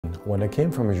When I came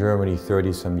from Germany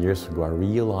 30-some years ago, I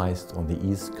realized on the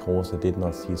East Coast I did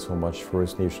not see so much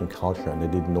First Nation culture, and I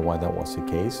didn't know why that was the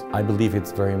case. I believe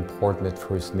it's very important that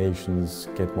First Nations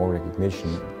get more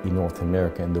recognition in North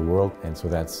America and the world, and so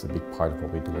that's a big part of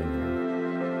what we're doing here.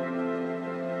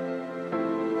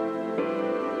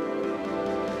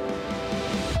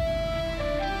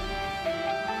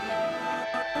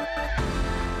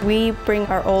 We bring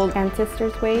our old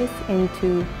ancestors' ways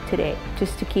into today,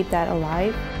 just to keep that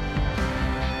alive.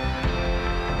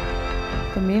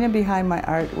 The meaning behind my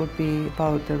art would be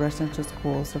about the residential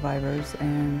school survivors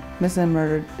and missing and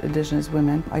murdered Indigenous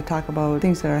women. I talk about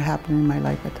things that are happening in my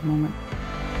life at the moment.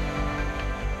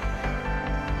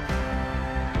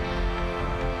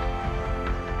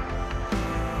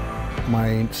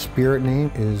 My spirit name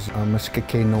is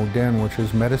Miskake No Den, which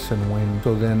is medicine wind.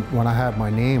 So then when I had my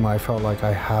name, I felt like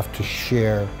I have to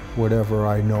share whatever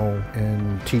I know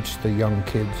and teach the young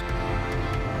kids.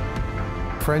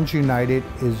 Friends United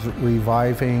is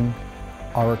reviving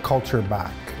our culture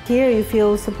back. Here you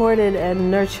feel supported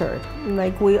and nurtured.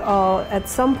 Like we all, at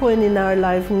some point in our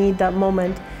life, need that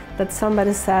moment that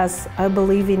somebody says, I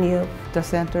believe in you. The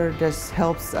center just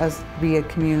helps us be a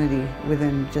community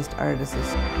within just artists.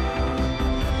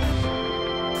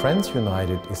 Friends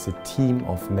United is a team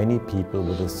of many people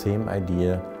with the same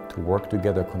idea to work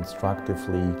together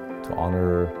constructively to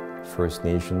honor First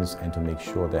Nations and to make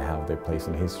sure they have their place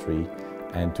in history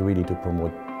and to really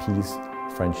promote peace,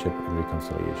 friendship and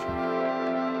reconciliation.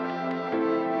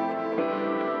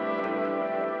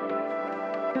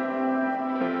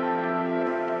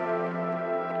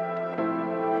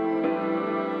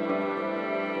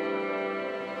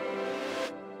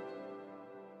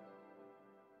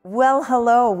 Well,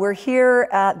 hello. We're here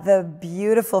at the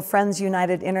beautiful Friends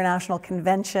United International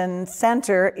Convention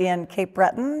Centre in Cape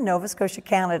Breton, Nova Scotia,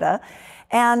 Canada.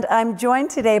 And I'm joined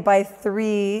today by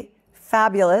three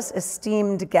fabulous,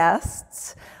 esteemed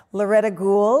guests. Loretta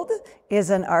Gould is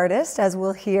an artist, as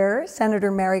we'll hear.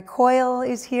 Senator Mary Coyle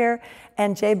is here,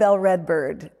 and J. Bell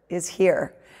Redbird is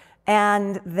here.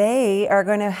 And they are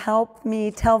going to help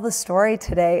me tell the story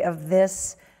today of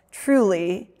this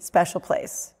truly special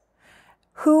place.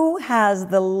 Who has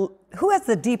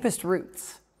the deepest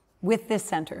roots with this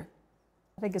center?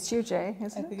 I think it's you, Jay,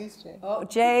 isn't it? I think it's Jay. Oh,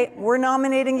 Jay, we're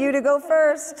nominating you to go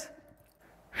first.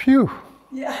 Phew.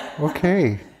 Yeah.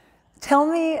 Okay. Tell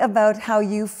me about how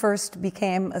you first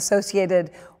became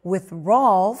associated with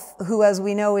Rolf, who, as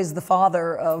we know, is the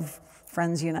father of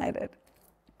Friends United.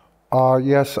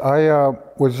 Yes, I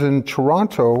was in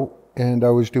Toronto and I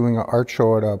was doing an art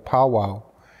show at a powwow.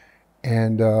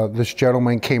 And this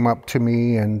gentleman came up to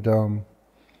me and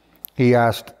he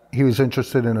was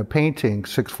interested in a painting,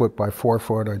 6 foot by 4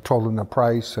 foot. I told him the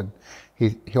price and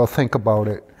he'll think about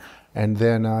it. And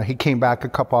then he came back a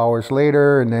couple hours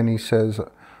later and then he says,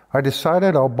 I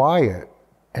decided I'll buy it.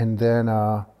 And then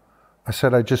I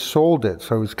said, I just sold it.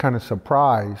 So I was kind of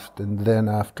surprised. And then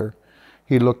after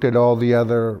he looked at all the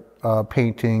other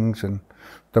paintings and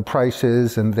the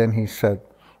prices, and then he said,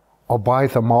 I'll buy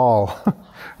them all.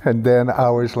 And then I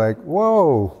was like,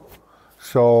 whoa.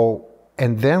 So,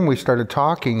 and then we started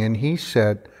talking and he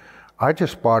said, I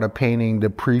just bought a painting the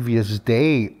previous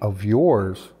day of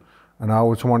yours. And I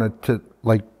always wanted to,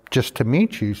 just to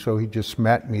meet you. So he just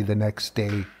met me the next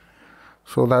day.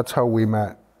 So that's how we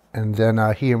met. And then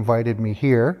he invited me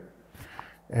here.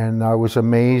 And I was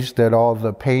amazed at all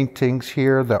the paintings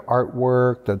here, the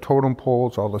artwork, the totem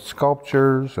poles, all the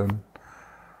sculptures, and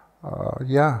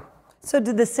yeah. So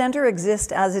did the center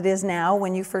exist as it is now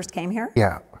when you first came here?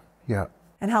 Yeah, yeah.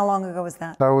 And how long ago was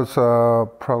that? That was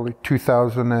probably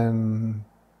in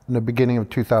the beginning of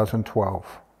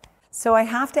 2012. So I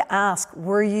have to ask,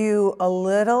 were you a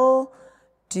little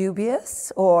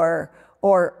dubious or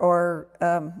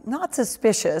not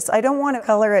suspicious? I don't want to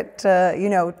color it,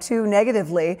 too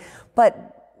negatively,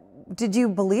 but did you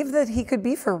believe that he could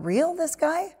be for real, this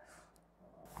guy?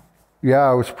 Yeah,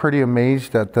 I was pretty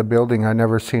amazed at the building. I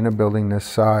never seen a building this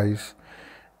size.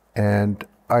 And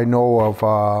I know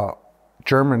of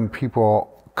German people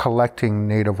collecting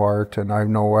native art, and I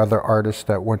know other artists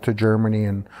that went to Germany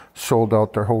and sold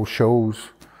out their whole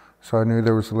shows. So I knew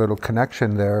there was a little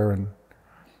connection there.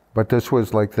 But this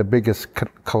was like the biggest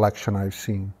collection I've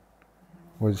seen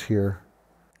was here.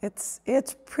 It's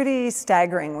pretty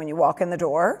staggering when you walk in the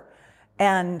door.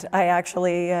 And I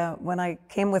actually, when I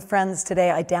came with friends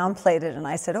today, I downplayed it and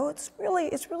I said, oh, it's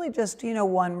really just,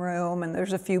 one room and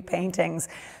there's a few paintings,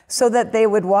 so that they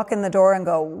would walk in the door and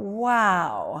go,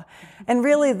 wow. And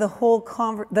really the whole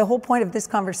point of this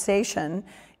conversation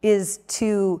is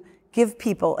to give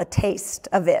people a taste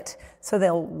of it so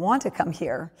they'll want to come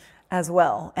here. as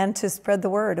well, and to spread the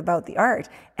word about the art.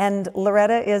 And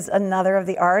Loretta is another of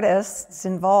the artists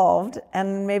involved,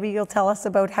 and maybe you'll tell us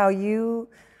about how you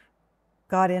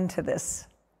got into this.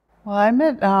 Well, I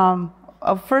met,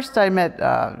 first I met,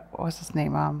 what's his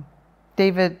name?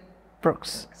 David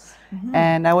Brooks. Mm-hmm.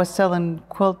 And I was selling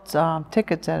quilt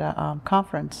tickets at a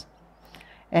conference.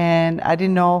 And I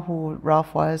didn't know who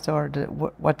Rolf was or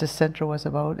what the center was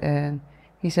about. And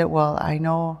he said, well, I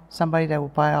know somebody that will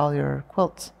buy all your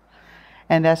quilts.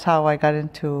 And that's how I got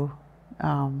into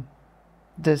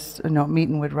this,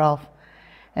 meeting with Rolf.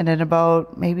 And then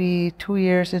about maybe 2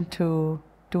 years into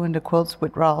doing the quilts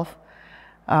with Rolf,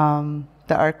 the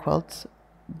art quilts,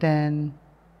 then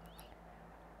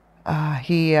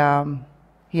he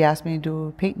asked me to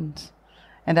do paintings.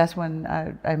 And that's when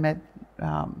I met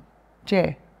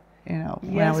Jay,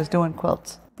 when I was doing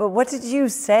quilts. But what did you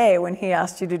say when he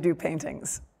asked you to do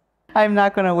paintings? I'm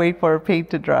not going to wait for paint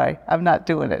to dry. I'm not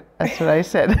doing it. That's what I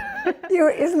said.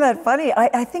 Isn't that funny?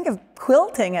 I think of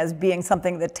quilting as being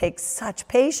something that takes such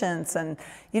patience and,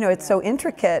 it's so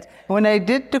intricate. When I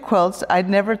did the quilts, I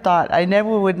never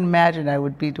would imagine I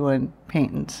would be doing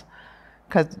paintings.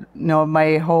 Because,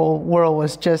 my whole world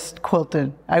was just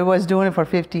quilting. I was doing it for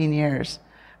 15 years.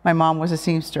 My mom was a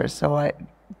seamstress, so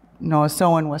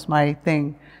sewing was my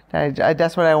thing.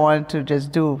 That's what I wanted to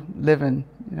just do, living.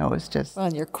 It's just. Well,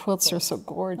 and your quilts are so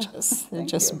gorgeous. They're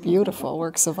just beautiful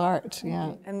works of art,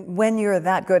 yeah. And when you're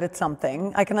that good at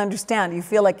something, I can understand, you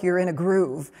feel like you're in a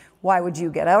groove. Why would you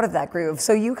get out of that groove?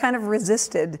 So you kind of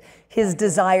resisted his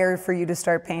desire for you to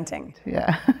start painting.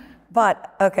 Yeah.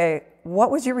 But, okay,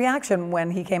 what was your reaction when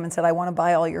he came and said, I want to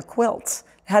buy all your quilts?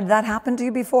 Had that happened to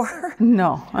you before?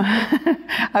 No.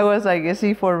 I was like, is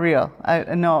he for real?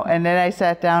 No. And then I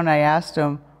sat down, I asked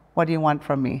him, what do you want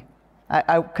from me?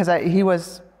 Because he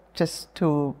was just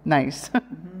too nice.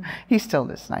 Mm-hmm. He still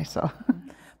is nice, so.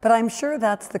 But I'm sure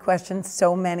that's the question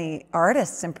so many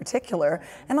artists in particular,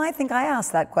 and I think I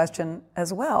asked that question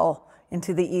as well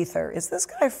into the ether. Is this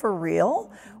guy for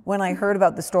real? When I heard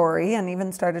about the story and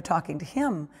even started talking to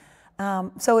him.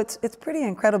 So it's pretty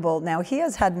incredible. Now, he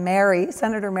has had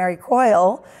Senator Mary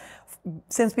Coyle,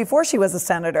 since before she was a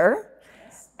senator.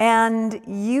 And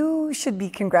you should be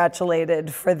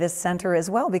congratulated for this center as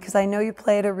well, because I know you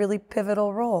played a really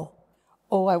pivotal role.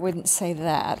 Oh, I wouldn't say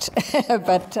that,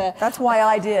 but that's why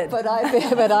I did. But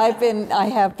I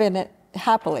have been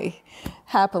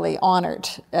happily honored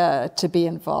to be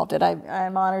involved, and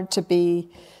I'm honored to be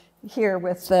here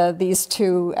with these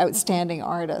two outstanding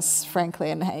artists, frankly.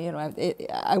 And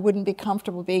I wouldn't be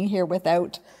comfortable being here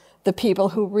without the people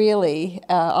who really,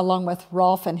 along with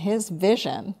Rolf and his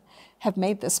vision, have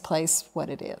made this place what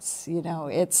it is.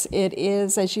 It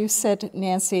is, as you said,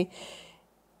 Nancy,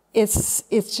 it's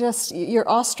just, you're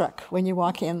awestruck when you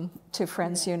walk into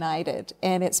Friends United,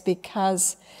 and it's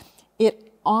because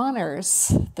it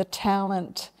honors the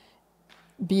talent,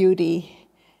 beauty,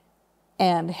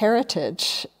 and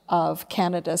heritage of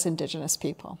Canada's Indigenous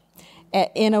people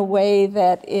in a way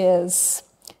that is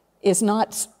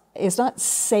not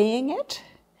saying it,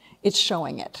 it's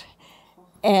showing it.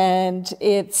 And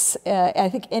it's, I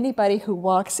think anybody who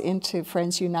walks into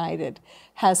Friends United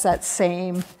has that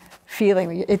same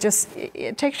feeling. It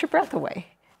takes your breath away.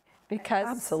 Because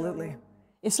absolutely.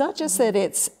 It's not just that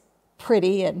it's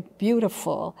pretty and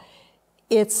beautiful.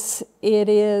 It's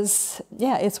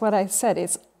what I said.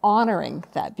 It's honoring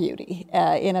that beauty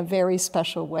in a very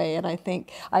special way. And I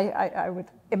think, I would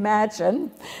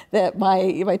imagine that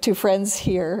my two friends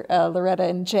here, Loretta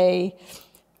and Jay,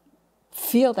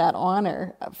 feel that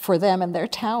honor for them and their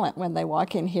talent when they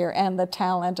walk in here, and the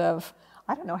talent of,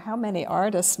 I don't know how many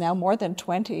artists now, more than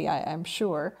 20, I'm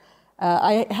sure.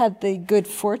 I had the good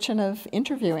fortune of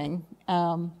interviewing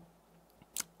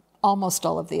almost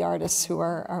all of the artists who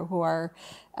are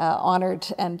honored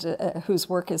and whose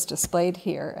work is displayed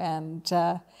here. And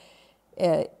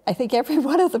I think every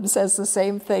one of them says the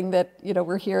same thing that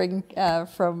we're hearing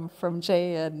from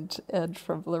Jay and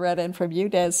from Loretta and from you,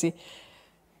 Nancy.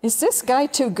 Is this guy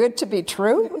too good to be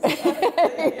true?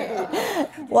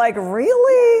 Like,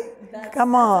 really?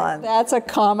 Come on. That's a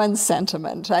common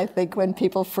sentiment, I think, when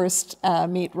people first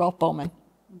meet Rolf Bouman.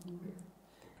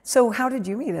 So how did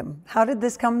you meet him? How did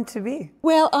this come to be?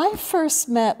 Well, I first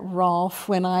met Rolf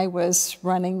when I was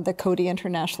running the Coady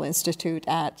International Institute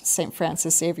at St.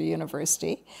 Francis Xavier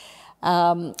University.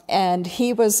 And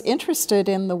he was interested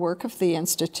in the work of the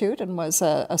Institute and was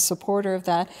a supporter of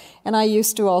that. And I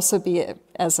used to also be,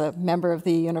 as a member of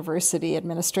the university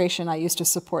administration, I used to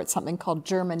support something called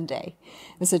German Day.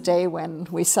 It was a day when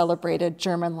we celebrated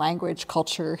German language,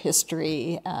 culture,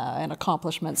 history, and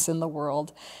accomplishments in the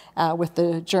world with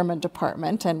the German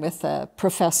department and with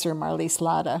Professor Marlies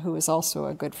Lada, who is also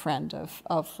a good friend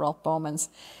of Rolf Bouman's.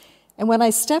 And when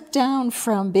I stepped down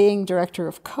from being director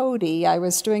of Coady, I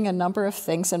was doing a number of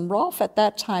things, and Rolf at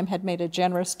that time had made a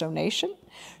generous donation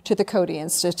to the Coady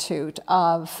Institute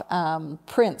of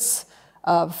prints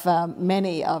of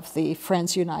many of the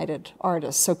Friends United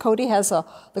artists. So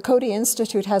the Coady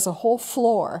Institute has a whole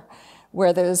floor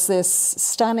where there's this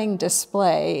stunning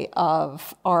display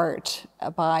of art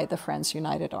by the Friends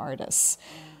United artists.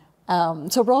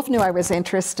 So Rolf knew I was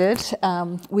interested.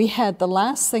 The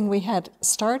last thing we had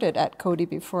started at Coady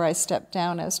before I stepped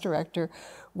down as director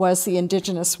was the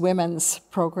Indigenous Women's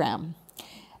Program.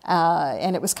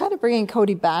 And it was kind of bringing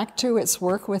Coady back to its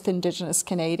work with Indigenous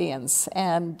Canadians.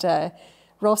 And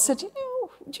Rolf said, do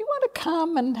you want to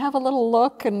come and have a little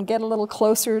look and get a little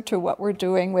closer to what we're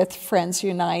doing with Friends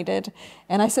United?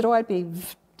 And I said, I'd be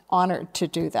honored to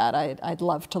do that. I'd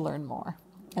love to learn more.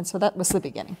 And so that was the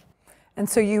beginning. And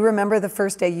so you remember the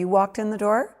first day you walked in the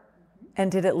door?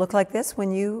 And did it look like this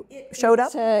when you showed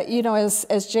up?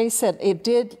 As Jay said, it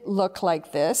did look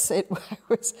like this. It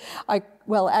was,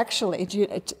 actually,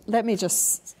 let me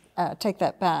just take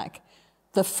that back.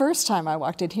 The first time I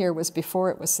walked in here was before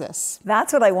it was this.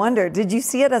 That's what I wondered. Did you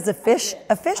see it as a fish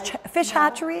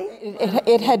hatchery?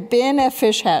 It had been a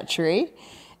fish hatchery,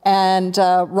 and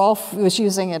Rolf was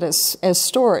using it as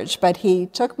storage, but he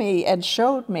took me and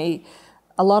showed me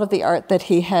a lot of the art that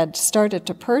he had started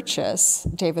to purchase,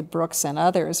 David Brooks and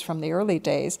others from the early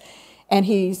days, and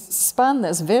he spun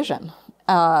this vision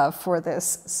for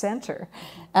this center,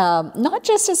 not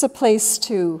just as a place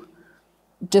to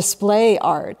display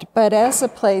art, but as a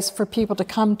place for people to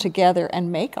come together and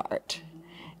make art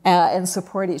and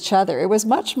support each other. It was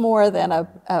much more than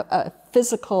a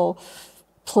physical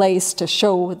place to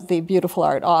show the beautiful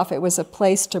art off. It was a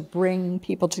place to bring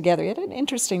people together. He had an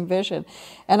interesting vision.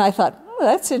 And I thought,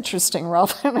 that's interesting,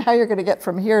 Rolf, how you're going to get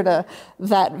from here to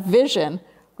that vision.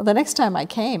 Well, the next time I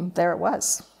came, there it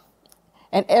was.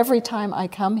 And every time I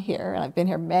come here, and I've been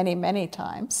here many, many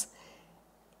times,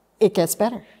 it gets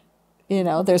better.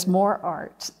 There's more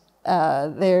art.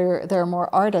 There are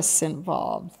more artists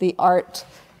involved. The art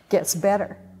gets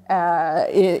better.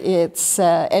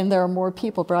 And there are more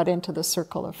people brought into the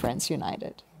circle of Friends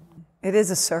United. It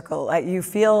is a circle. You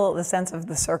feel the sense of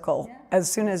the circle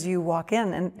as soon as you walk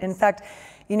in. And in fact,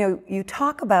 you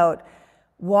talk about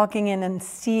walking in and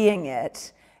seeing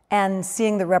it and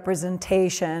seeing the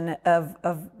representation of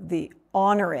the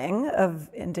honoring of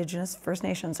Indigenous First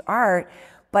Nations art,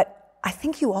 but I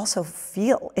think you also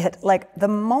feel it. Like the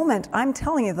moment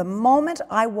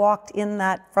I walked in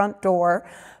that front door,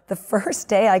 the first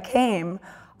day I came,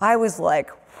 I was like,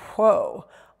 whoa.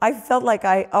 I felt like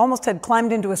I almost had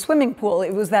climbed into a swimming pool.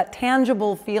 It was that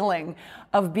tangible feeling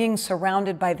of being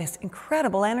surrounded by this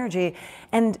incredible energy.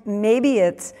 And maybe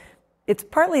it's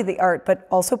partly the art, but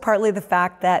also partly the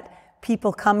fact that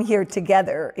people come here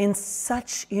together in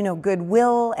such,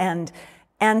 goodwill and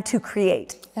to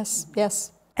create. Yes,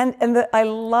 yes. And I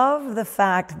love the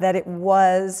fact that it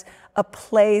was a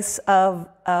place so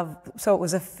it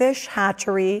was a fish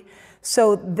hatchery,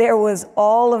 so there was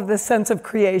all of this sense of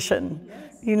creation,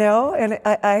 and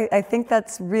I think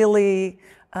that's really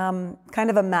kind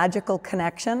of a magical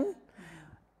connection.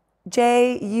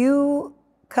 Jay, you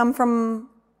come from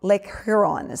Lake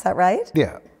Huron, is that right?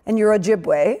 Yeah. And you're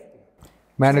Ojibwe.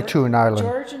 Manitoulin Island.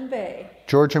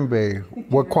 Georgian Bay.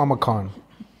 Wakwamakan,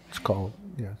 it's called,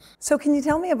 yes. So can you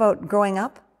tell me about growing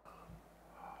up?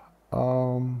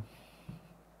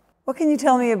 What can you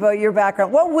tell me about your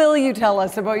background? What will you tell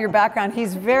us about your background?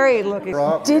 He's very looking.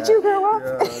 Did you grow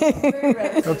up?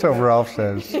 Yeah. That's what Ralph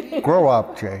says. Grow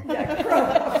up, Jay. Yeah, grow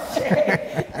up,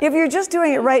 Jay. If you're just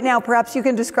doing it right now, perhaps you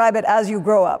can describe it as you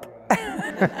grow up.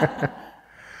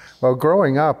 Well,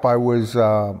 growing up, I was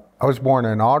born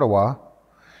in Ottawa,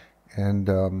 and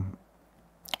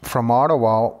from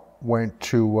Ottawa went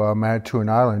to Manitoulin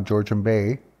Island, Georgian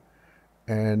Bay,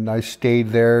 and I stayed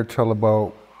there till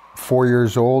about 4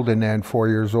 years old, and then 4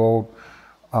 years old,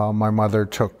 my mother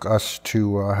took us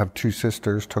to, have two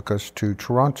sisters, took us to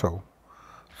Toronto.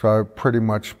 So I've pretty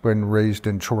much been raised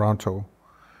in Toronto.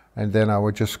 And then I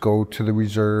would just go to the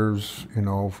reserves,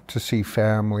 to see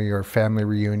family or family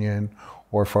reunion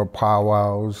or for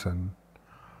powwows. And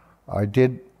I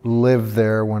did live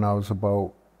there when I was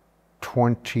about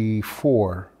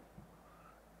 24.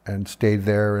 and stayed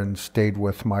there and stayed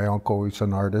with my uncle. He's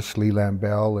an artist, Leland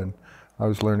Bell, and I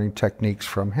was learning techniques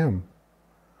from him.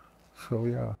 So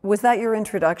yeah. Was that your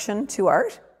introduction to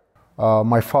art?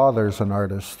 My father's an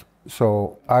artist,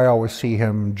 so I always see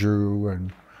him drew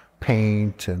and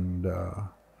paint, and I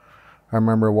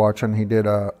remember watching, he did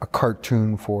a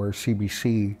cartoon for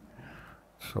CBC.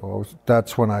 So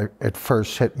that's when it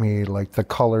first hit me, like the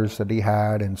colors that he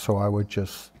had, and so I would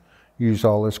just use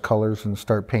all his colors and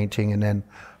start painting. And then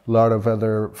a lot of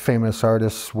other famous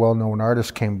artists, well-known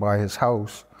artists, came by his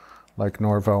house, like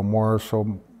Norval Morris,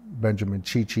 Benjamin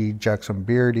Chichi, Jackson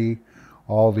Beardy,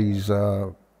 all these,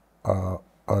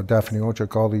 Daphne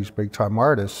Ojik, all these big-time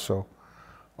artists. So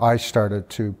I started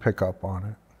to pick up on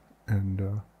it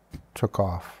and took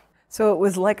off. So it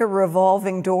was like a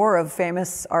revolving door of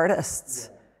famous artists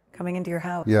coming into your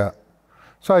house. Yeah.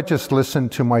 So I just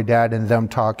listened to my dad and them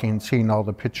talking, seeing all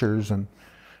the pictures, and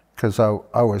because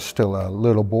I was still a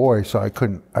little boy, so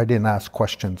I didn't ask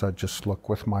questions. I just look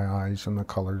with my eyes and the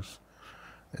colors.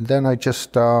 And then I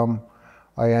just, I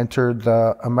entered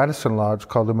a medicine lodge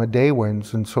called the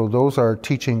Medewins, and so those are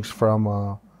teachings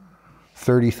from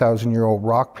 30,000-year-old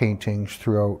rock paintings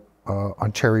throughout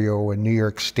Ontario and New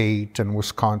York State and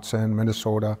Wisconsin,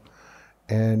 Minnesota.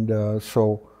 And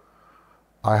so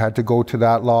I had to go to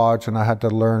that lodge, and I had to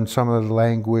learn some of the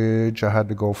language. I had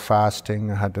to go fasting.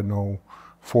 I had to know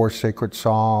 4 sacred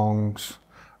songs.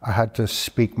 I had to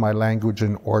speak my language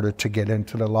in order to get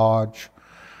into the lodge.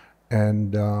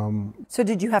 And so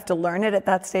did you have to learn it at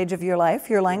that stage of your life,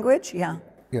 your language? Yeah.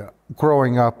 Yeah.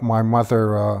 Growing up, my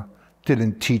mother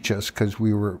didn't teach us because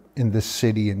we were in the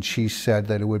city, and she said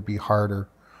that it would be harder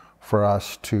for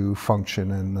us to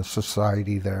function in the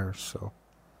society there. So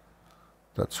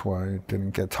that's why I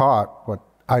didn't get taught. But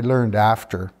I learned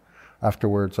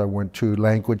afterwards. I went to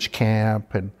language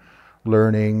camp and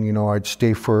learning, you know, I'd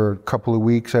stay for a couple of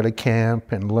weeks at a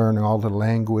camp and learn all the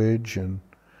language. And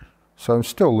so I'm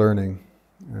still learning,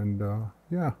 and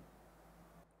yeah.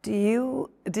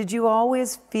 Did you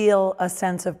always feel a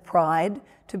sense of pride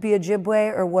to be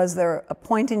Ojibwe, or was there a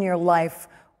point in your life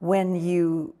when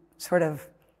you sort of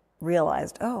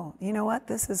realized, oh, you know what,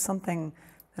 this is something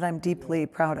that I'm deeply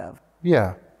proud of?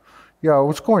 Yeah. Yeah, I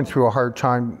was going through a hard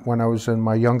time when I was in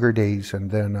my younger days, and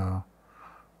then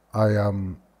I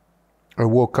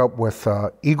woke up with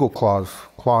eagle claws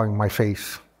clawing my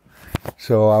face.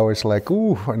 So I was like,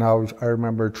 ooh, and I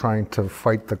remember trying to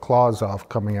fight the claws off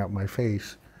coming out my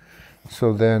face.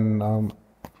 So then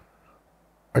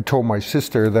I told my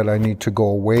sister that I need to go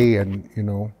away and, you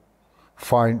know,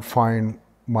 find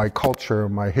my culture,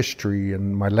 my history,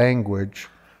 and my language.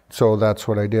 So that's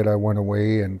what I did. I went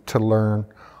away and to learn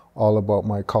all about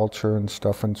my culture and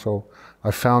stuff. And so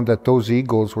I found that those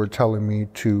eagles were telling me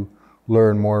to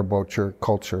learn more about your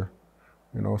culture,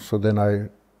 you know. So then I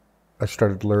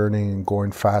started learning and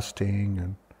going fasting,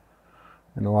 and,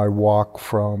 you know, I walk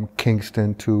from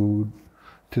Kingston to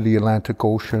the Atlantic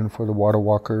Ocean for the water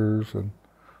walkers, and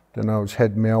then I was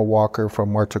head male walker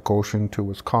from Arctic Ocean to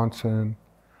Wisconsin.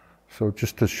 So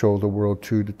just to show the world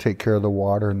too, to take care of the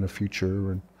water in the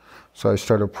future. And so I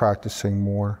started practicing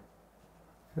more.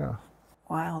 Yeah.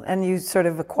 Wow. And you sort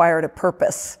of acquired a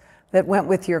purpose that went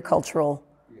with your cultural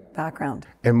background.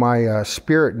 And my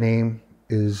spirit name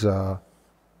is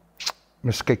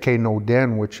Miskeke No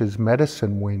Den, which is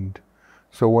medicine wind.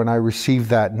 So when I received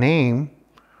that name,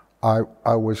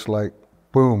 I was like,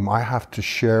 boom, I have to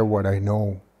share what I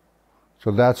know. So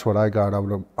that's what I got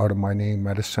out of my name,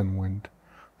 Medicine Wind,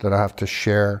 that I have to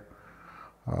share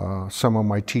some of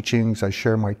my teachings. I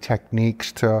share my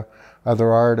techniques to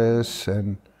other artists,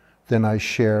 and then I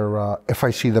share, if I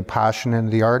see the passion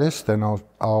in the artist, then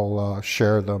I'll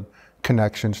share the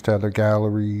connections to other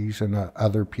galleries and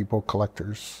other people,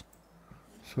 collectors.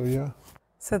 So yeah.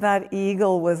 So that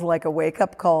eagle was like a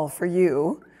wake-up call for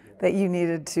you, that you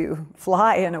needed to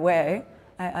fly in a way.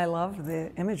 I love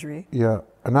the imagery. Yeah,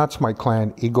 and that's my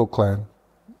clan, Eagle Clan,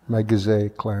 Magaze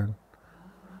Clan.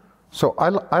 So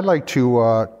I like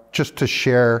to, just to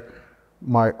share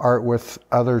my art with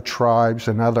other tribes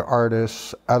and other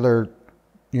artists,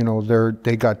 you know,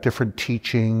 they got different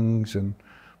teachings,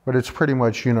 but it's pretty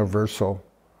much universal,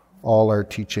 all our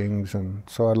teachings. And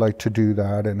so I like to do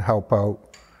that and help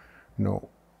out. You know,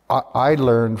 I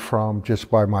learned from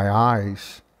just by my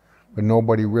eyes, but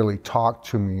nobody really talked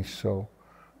to me. So,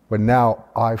 but now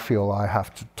I feel I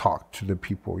have to talk to the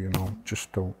people, you know,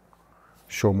 just don't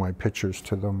show my pictures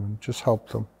to them and just help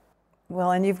them.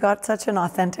 Well, and you've got such an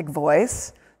authentic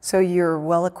voice, so you're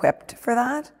well equipped for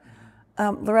that.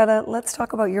 Loretta, let's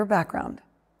talk about your background.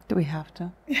 Do we have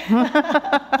to?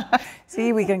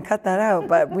 See, we can cut that out,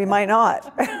 but we might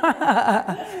not.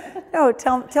 No,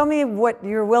 tell me what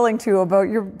you're willing to about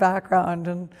your background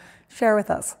and share with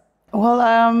us. Well,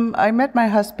 I met my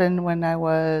husband when I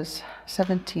was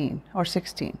 17 or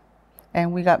 16,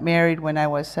 and we got married when I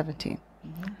was 17.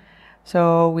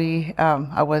 So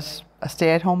I was a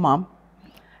stay-at-home mom.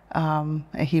 And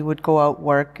he would go out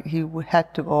work. He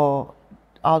had to go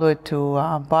all the way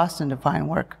to Boston to find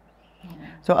work.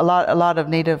 So a lot of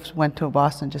natives went to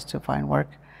Boston just to find work,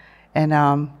 and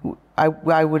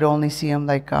I would only see him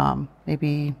like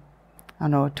maybe, I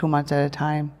don't know, 2 months at a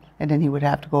time, and then he would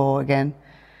have to go again.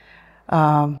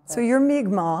 So you're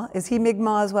Mi'kmaq. Is he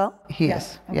Mi'kmaq as well? He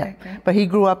is, Okay, yeah. great. But he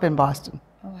grew up in Boston.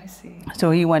 Oh, I see.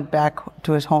 So he went back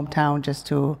to his hometown just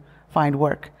to find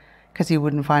work, because he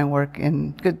wouldn't find work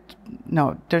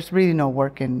there's really no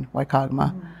work in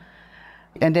Waikagama.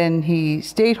 And then he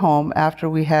stayed home after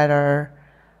we had our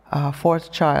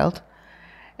fourth child.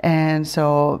 And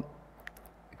so,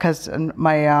 because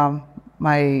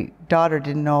my daughter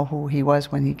didn't know who he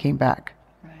was when he came back.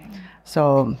 Right.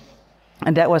 So,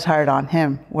 and that was hard on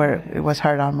him, where it was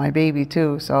hard on my baby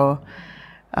too. So,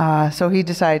 so he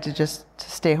decided to just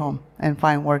stay home and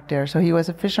find work there. So he was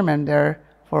a fisherman there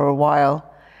for a while.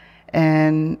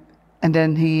 And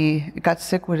then he got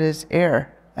sick with his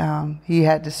air. He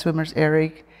had the swimmer's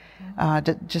earache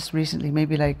just recently,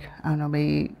 maybe like, I don't know,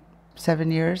 maybe 8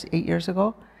 years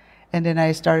ago. And then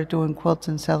I started doing quilts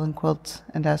and selling quilts,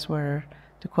 and that's where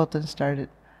the quilting started.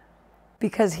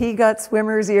 Because he got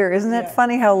swimmer's ear. Isn't it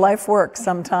funny how life works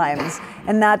sometimes?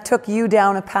 And that took you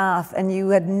down a path, and you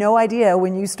had no idea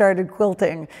when you started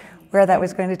quilting where that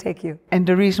was going to take you. And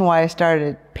the reason why I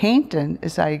started painting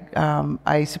is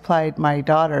I supplied my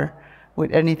daughter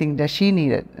with anything that she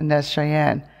needed, and that's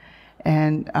Cheyenne.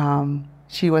 And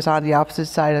she was on the opposite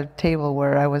side of the table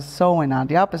where I was sewing on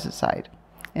the opposite side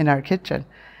in our kitchen.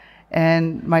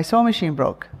 And my sewing machine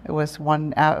broke. It was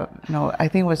I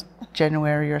think it was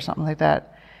January or something like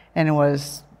that. And it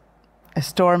was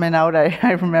storming out.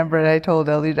 I remember, and I told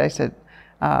Elliot, I said,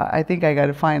 I think I got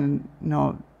to find,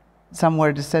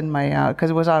 somewhere to send my, because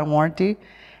it was on warranty,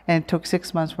 and it took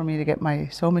 6 months for me to get my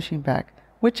sewing machine back,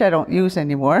 which I don't use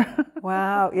anymore.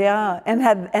 Wow, yeah. And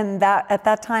at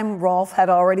that time, Rolf had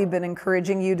already been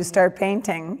encouraging you to start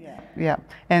painting. Yeah,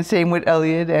 and same with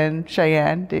Elliot and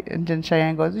Cheyenne. And then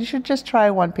Cheyenne goes, "You should just try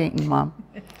one painting, Mom."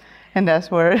 And that's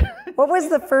where. What was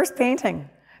the first painting?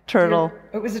 Turtle.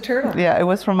 It was a turtle? Yeah, it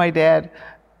was from my dad.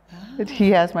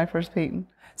 He has my first painting.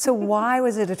 So why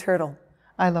was it a turtle?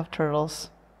 I love turtles.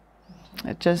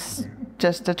 It just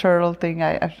a turtle thing.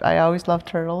 I always loved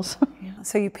turtles. Yeah.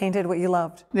 So you painted what you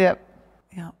loved? Yep.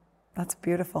 Yeah, that's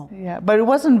beautiful. Yeah, but it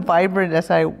wasn't vibrant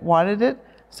as I wanted it.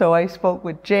 So I spoke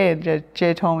with Jay, and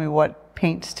Jay told me what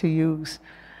paints to use.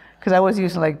 Because I was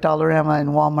using like Dollarama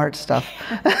and Walmart stuff.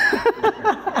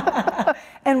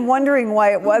 And wondering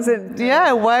why it wasn't.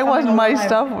 Yeah, why wasn't my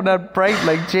stuff not bright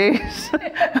like Jay's?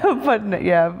 But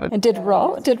yeah. And did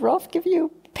Rolf give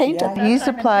you paint?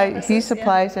 Yeah, he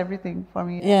supplies everything for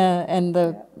me. Yeah, and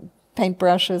the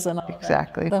paintbrushes and all.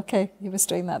 Exactly. That. Okay, he was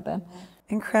doing that then.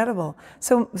 Incredible.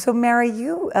 So Mary,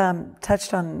 you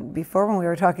touched on, before when we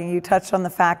were talking, you touched on the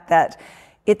fact that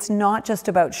it's not just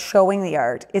about showing the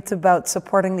art, it's about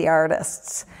supporting the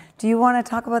artists. Do you want to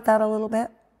talk about that a little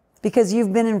bit? Because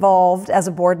you've been involved as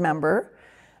a board member,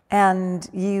 and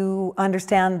you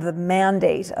understand the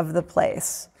mandate of the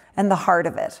place and the heart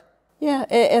of it. Yeah,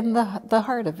 and the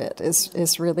heart of it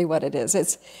is really what it is.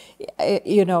 It's,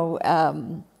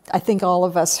 I think all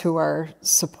of us who are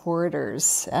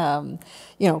supporters,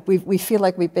 we feel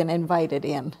like we've been invited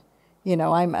in.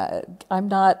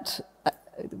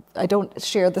 I don't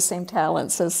share the same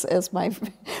talents as my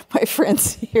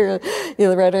friends here,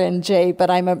 Loretta and Jay,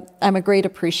 but I'm a great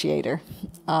appreciator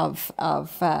of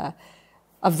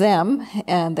them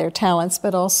and their talents,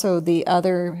 but also the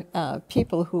other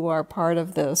people who are part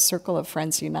of the Circle of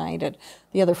Friends United,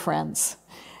 the other friends.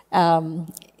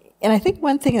 And I think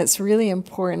one thing that's really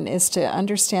important is to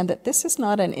understand that this is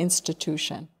not an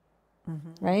institution,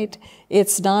 right?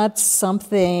 It's not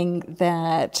something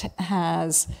that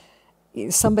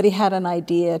somebody had an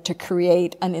idea to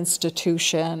create an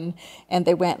institution, and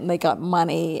they went and they got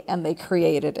money and they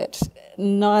created it.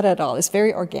 Not at all. It's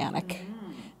very organic.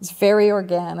 It's very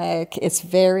organic. It's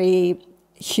very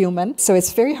human. So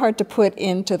it's very hard to put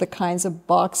into the kinds of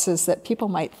boxes that people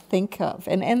might think of,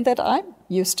 and that I'm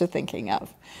used to thinking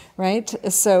of, right?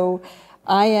 So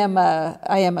I am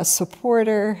a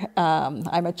supporter.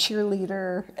 I'm a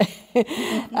cheerleader.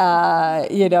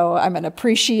 I'm an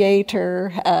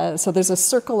appreciator. So there's a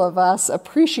circle of us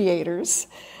appreciators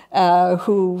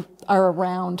who are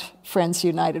around Friends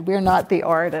United. We're not the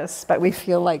artists, but we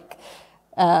feel like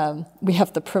we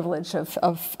have the privilege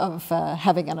of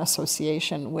having an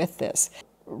association with this.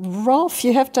 Rolf,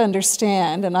 you have to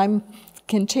understand, and I'm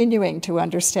continuing to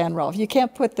understand Rolf, you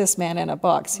can't put this man in a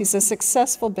box. He's a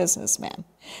successful businessman.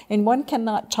 And one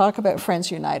cannot talk about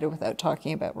Friends United without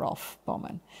talking about Rolf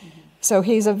Bouman. So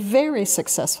he's a very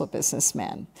successful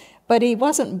businessman, but he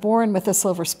wasn't born with a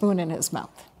silver spoon in his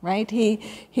mouth, right? He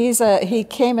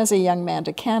came as a young man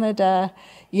to Canada,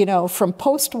 you know, from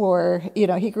post-war, you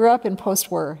know, he grew up in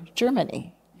post-war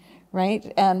Germany,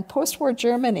 right? And post-war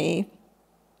Germany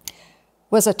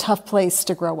was a tough place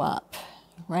to grow up,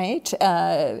 right?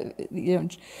 You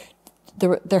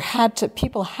know,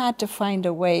 people had to find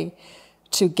a way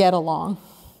to get along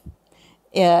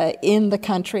in the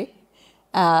country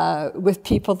with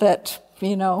people that,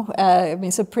 you know, I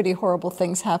mean, some pretty horrible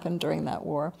things happened during that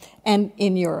war, and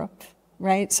in Europe,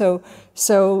 right? So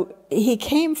he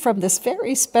came from this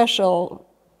very special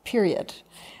period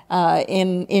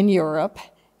in Europe,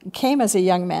 came as a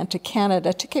young man to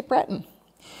Canada, to Cape Breton.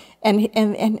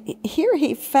 And here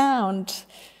he found,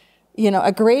 you know,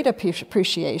 a great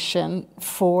appreciation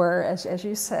for, as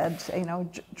you said, you know,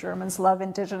 Germans love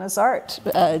Indigenous art,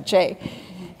 Jay.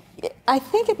 I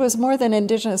think it was more than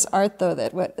Indigenous art, though,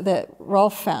 that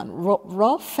Rolf found.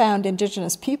 Rolf found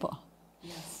Indigenous people.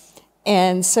 Yes.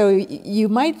 And so you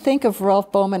might think of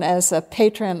Rolf Bouman as a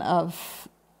patron of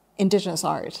Indigenous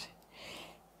art.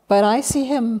 But I see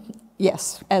him,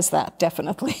 yes, as that,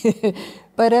 definitely.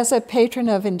 But as a patron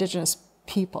of Indigenous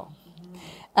people,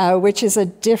 which is a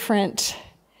different,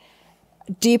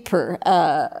 deeper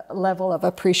level of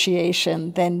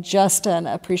appreciation than just an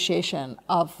appreciation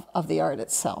of the art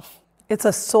itself. It's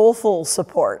a soulful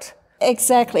support.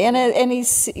 Exactly, and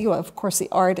he's, you know, of course, the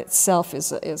art itself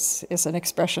is an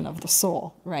expression of the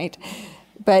soul, right?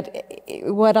 But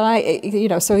what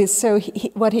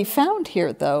what he found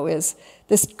here, though, is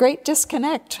this great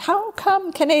disconnect. How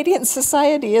come Canadian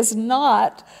society is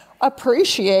not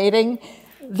appreciating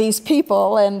these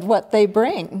people and what they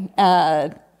bring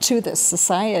to this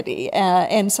society?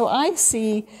 And so I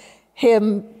see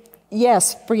him,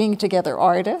 yes, bringing together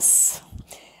artists,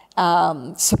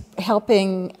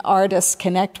 helping artists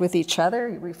connect with each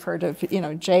other. We've heard of, you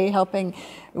know, Jay helping.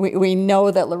 We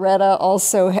know that Loretta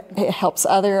also helps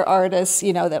other artists,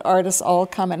 you know, that artists all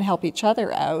come and help each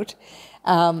other out,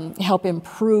 help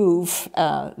improve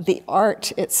the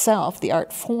art itself, the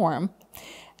art form,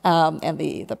 and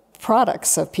the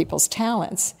products of people's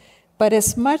talents. But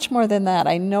it's much more than that.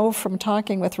 I know from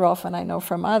talking with Rolf, and I know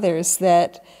from others,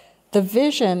 that the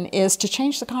vision is to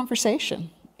change the conversation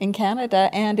in Canada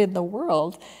and in the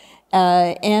world.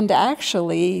 And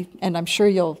actually, and I'm sure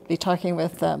you'll be talking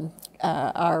with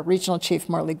our regional chief,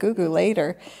 Morley Gugu,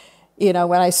 later, you know,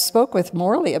 when I spoke with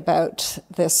Morley about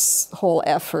this whole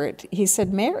effort, he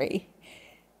said, Mary,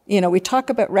 you know, we talk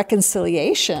about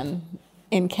reconciliation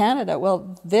in Canada.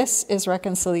 Well, this is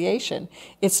reconciliation.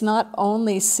 It's not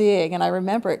only seeing, and I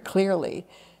remember it clearly,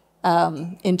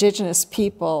 Indigenous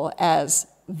people as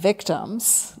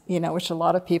victims, you know, which a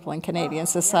lot of people in Canadian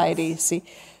society see,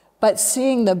 but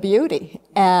seeing the beauty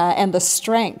and the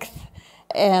strength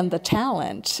and the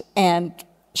talent and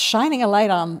shining a light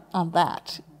on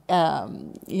that,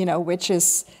 you know, which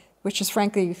is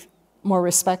frankly more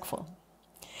respectful.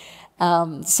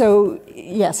 So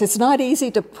yes, it's not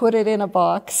easy to put it in a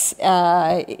box,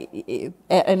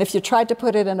 and if you tried to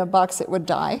put it in a box, it would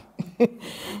die.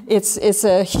 It's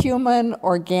a human,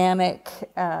 organic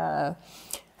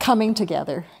coming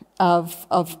together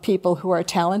of people who are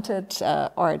talented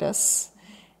artists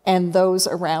and those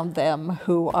around them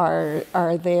who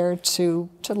are there to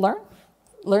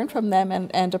learn from them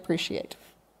and appreciate.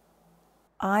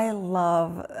 I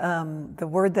love the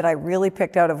word that I really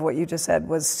picked out of what you just said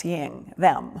was seeing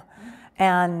them.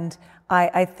 And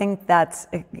I think that's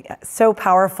so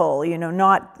powerful, you know,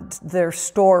 not their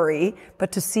story,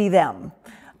 but to see them.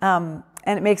 And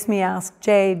it makes me ask,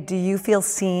 Jay, do you feel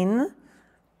seen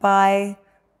by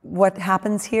what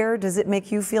happens here? Does it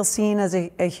make you feel seen as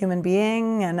a human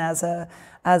being and as an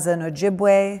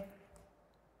Ojibwe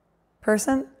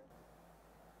person?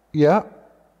 Yeah,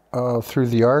 through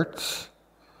the arts.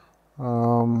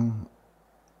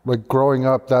 Like growing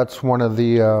up, that's one of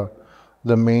the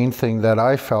main thing that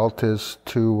I felt is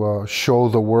to show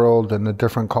the world and the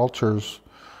different cultures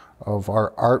of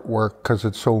our artwork, because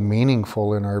it's so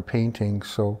meaningful in our paintings.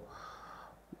 So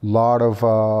a lot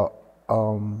of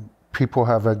people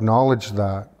have acknowledged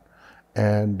that,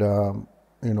 and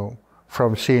you know,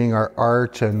 from seeing our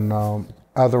art and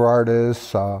other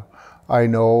artists, I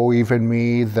know, even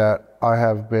me, that I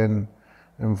have been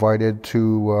invited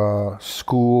to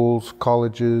schools,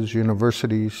 colleges,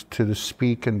 universities to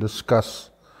speak and discuss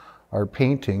our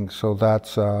painting. So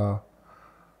that's,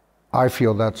 I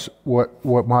feel that's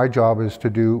what my job is to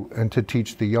do, and to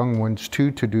teach the young ones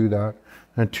too to do that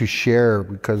and to share,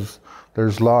 because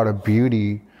there's a lot of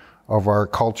beauty of our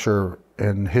culture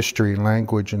and history and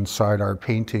language inside our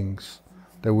paintings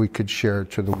that we could share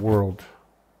to the world.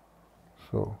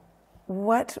 So.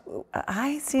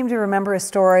 I seem to remember a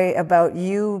story about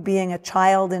you being a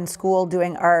child in school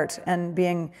doing art and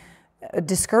being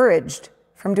discouraged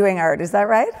from doing art. Is that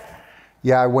right?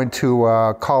 Yeah, I went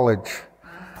to college,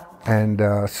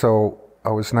 and so I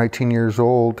was 19 years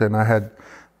old, and I had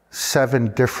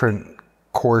 7 different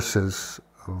courses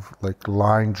of like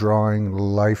line drawing,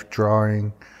 life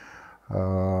drawing,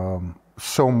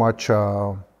 so much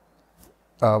of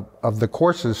the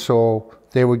courses. So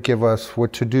they would give us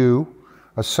what to do,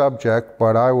 a subject,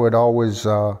 but I would always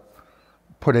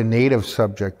put a native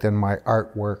subject in my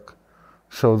artwork.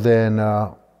 So then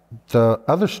the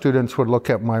other students would look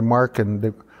at my mark and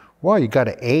they, wow, you got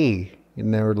an A.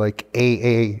 And they were like,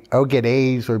 A. I'll get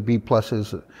A's or B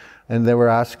pluses. And they were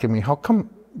asking me, how come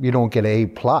you don't get A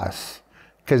plus?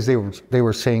 Because they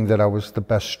were saying that I was the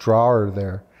best drawer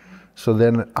there. So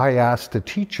then I asked the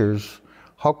teachers,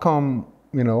 how come,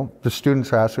 you know, the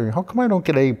students are asking me, how come I don't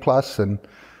get A plus? And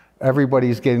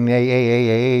everybody's getting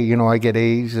A, you know, I get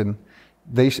A's. And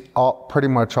they pretty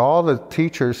much all the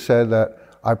teachers said that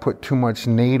I put too much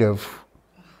native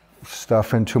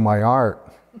stuff into my art.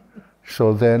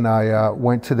 So then I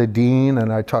went to the dean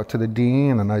and I talked to the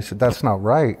dean and I said, that's not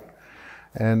right.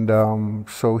 And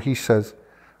so he says,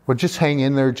 well, just hang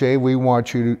in there, Jay. We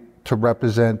want you to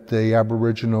represent the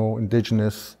Aboriginal,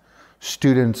 Indigenous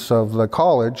students of the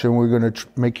college, and we're going to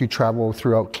make you travel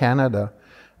throughout Canada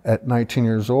at 19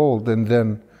 years old. And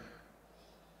then,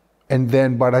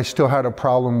 but I still had a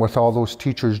problem with all those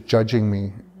teachers judging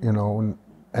me, you know,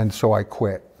 and so I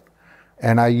quit.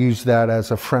 And I used that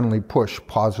as a friendly push,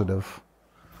 positive.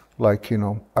 Like, you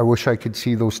know, I wish I could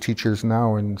see those teachers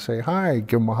now and say, hi,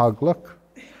 give them a hug, look,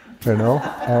 you know,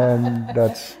 and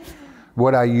that's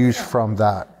what I use from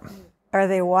that. Are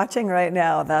they watching right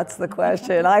now? That's the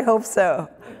question. I hope so.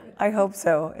 I hope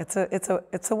so.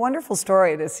 It's a wonderful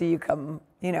story to see you come,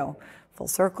 you know, full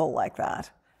circle like that.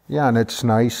 Yeah, and it's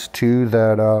nice too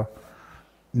that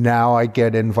now I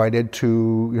get invited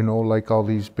to, you know, like all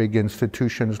these big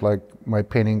institutions, like my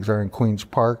paintings are in Queen's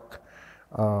Park,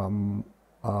 in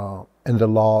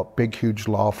the big huge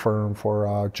law firm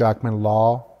for Jackman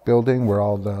Law building, where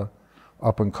all the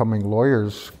up and coming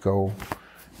lawyers go.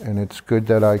 And it's good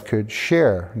that I could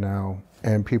share now,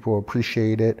 and people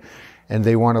appreciate it, and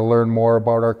they want to learn more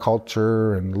about our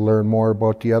culture and learn more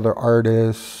about the other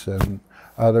artists and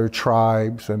other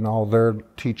tribes and all their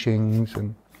teachings.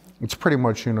 And it's pretty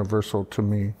much universal to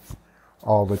me,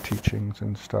 all the teachings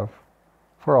and stuff,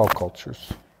 for all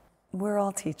cultures. We're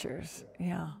all teachers,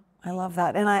 yeah. I love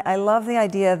that. And I love the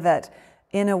idea that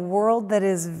in a world that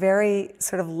is very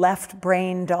sort of left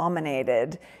brain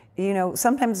dominated, you know,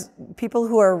 sometimes people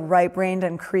who are right-brained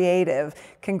and creative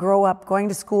can grow up going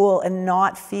to school and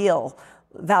not feel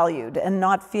valued and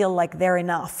not feel like they're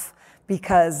enough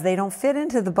because they don't fit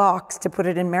into the box, to put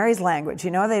it in Mary's language,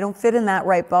 you know, they don't fit in that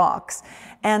right box.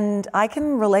 And I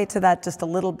can relate to that just a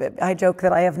little bit. I joke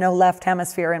that I have no left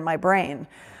hemisphere in my brain.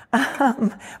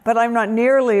 But I'm not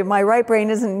nearly, my right brain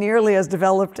isn't nearly as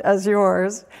developed as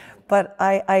yours. But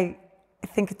I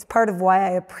think it's part of why I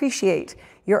appreciate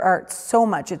your art so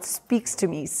much. It speaks to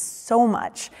me so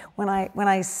much. When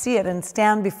I see it and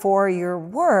stand before your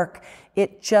work,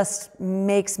 it just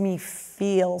makes me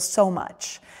feel so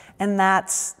much. And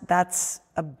that's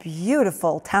a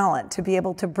beautiful talent to be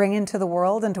able to bring into the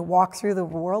world and to walk through the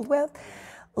world with.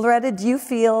 Loretta, do you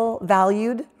feel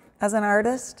valued as an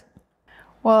artist?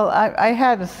 Well, I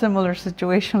had a similar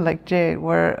situation like Jade,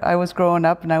 where I was growing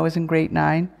up and I was in grade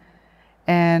 9.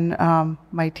 And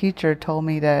my teacher told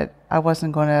me that I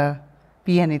wasn't going to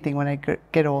be anything when I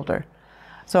get older.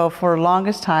 So for the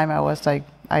longest time, I was like,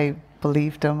 I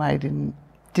believed him. I didn't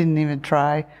even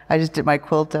try. I just did my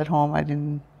quilt at home. I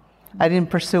didn't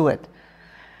pursue it.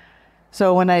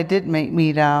 So when I did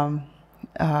meet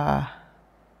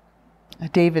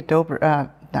David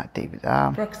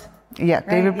Brooks. Yeah, right,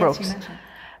 David Brooks.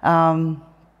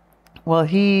 Well,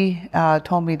 he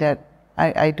told me that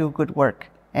I do good work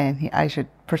and I should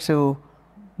pursue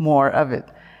more of it.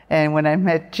 And when I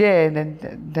met Jed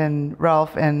and then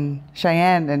Rolf and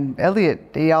Cheyenne and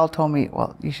Elliot, they all told me,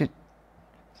 well, you should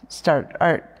start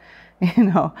art, you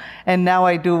know. And now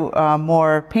I do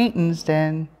more paintings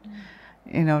than,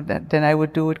 you know, than I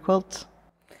would do with quilts.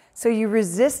 So you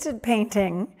resisted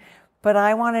painting, but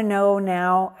I want to know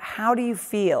now, how do you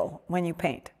feel when you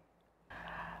paint?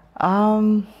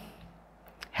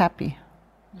 happy.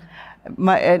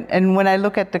 And when I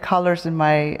look at the colors in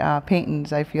my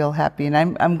paintings, I feel happy. And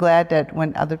I'm glad that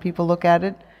when other people look at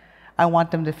it, I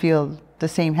want them to feel the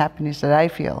same happiness that I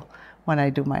feel when I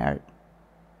do my art.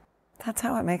 That's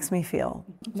how it makes me feel.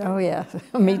 Oh yeah,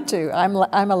 me too. I'm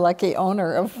a lucky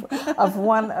owner of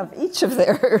one of each of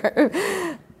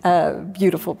their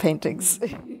beautiful paintings.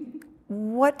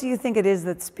 What do you think it is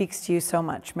that speaks to you so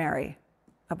much, Mary,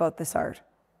 about this art?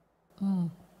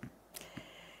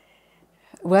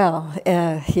 Well,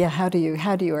 yeah. How do you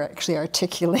actually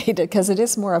articulate it? Because it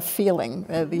is more a feeling,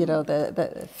 you know.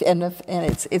 And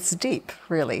it's deep,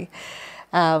 really.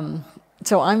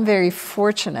 So I'm very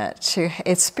fortunate to.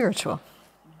 It's spiritual.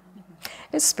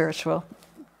 It's spiritual.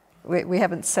 We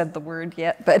haven't said the word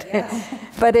yet, but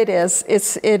but it is.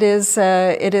 It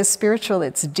is spiritual.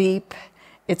 It's deep.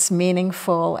 It's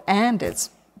meaningful, and it's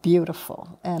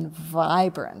beautiful and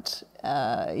vibrant.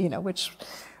 You know, which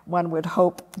one would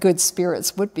hope good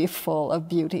spirits would be full of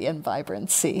beauty and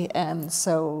vibrancy, and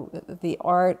so the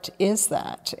art is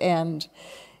that. And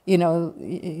you know,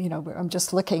 I'm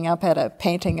just looking up at a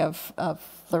painting of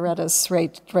Loretta's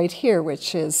right here,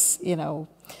 which is, you know,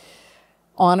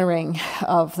 honoring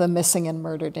of the missing and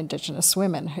murdered Indigenous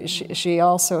women. She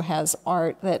also has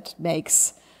art that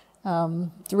makes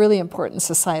really important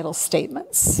societal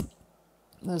statements.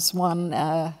 There's one,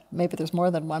 maybe there's more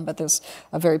than one, but there's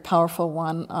a very powerful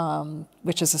one,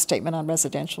 which is a statement on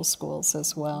residential schools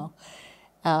as well.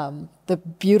 The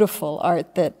beautiful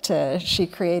art that she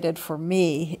created for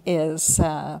me is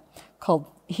called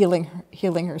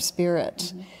Healing Her Spirit.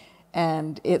 Mm-hmm.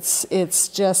 And it's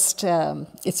just,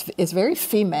 it's very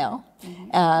female. Mm-hmm.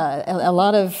 A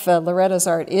lot of Loretta's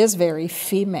art is very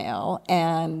female,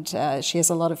 and she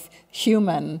has a lot of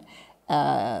human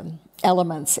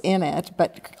elements in it,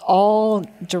 but all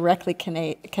directly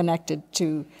connected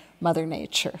to Mother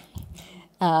Nature.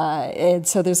 And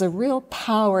so there's a real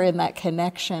power in that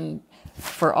connection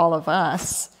for all of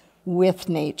us with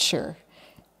nature.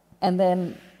 And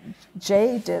then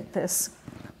Jay did this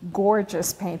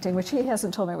gorgeous painting, which he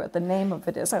hasn't told me what the name of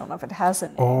it is. I don't know if it has a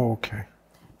name. Oh, okay.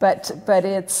 But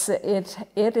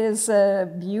it is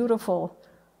a beautiful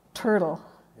turtle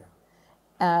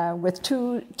with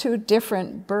two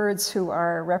different birds who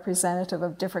are representative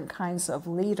of different kinds of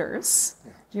leaders.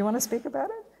 Do you want to speak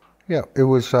about it? Yeah, it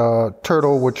was a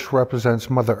turtle, which represents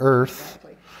Mother Earth.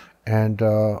 Exactly. And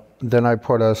then I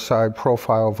put a side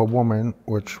profile of a woman,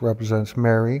 which represents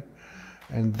Mary.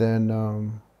 And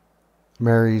then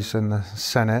Mary's in the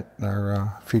Senate,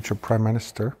 our future Prime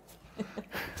Minister.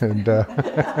 And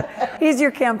he's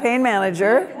your campaign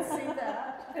manager. I can see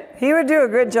that. He would do a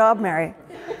good job, Mary.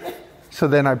 So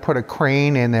then I put a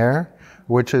crane in there,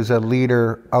 which is a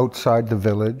leader outside the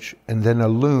village, and then a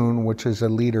loon, which is a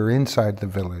leader inside the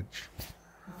village.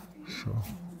 So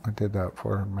I did that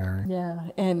for Mary. Yeah,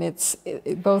 and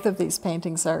both of these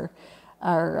paintings are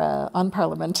on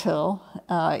Parliament Hill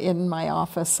in my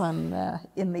office in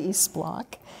the East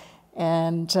Block,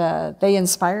 and they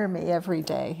inspire me every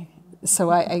day.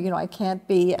 So I can't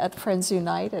be at Friends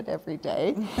United every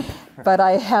day, but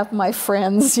I have my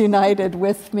friends united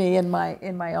with me in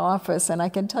my office, and I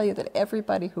can tell you that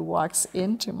everybody who walks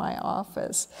into my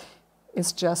office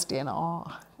is just in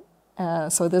awe.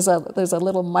 So there's a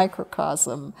little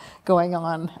microcosm going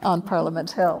on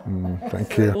Parliament Hill.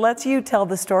 Thank you. It lets you tell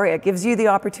the story. It gives you the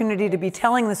opportunity to be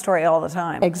telling the story all the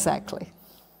time. Exactly.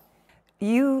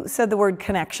 You said the word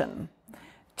connection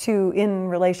in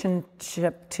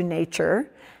relationship to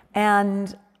nature,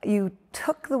 and you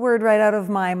took the word right out of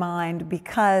my mind,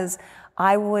 because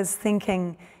I was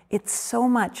thinking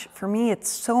for me it's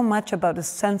so much about a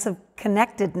sense of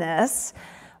connectedness,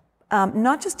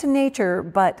 not just to nature,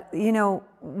 but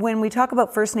when we talk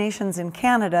about First Nations in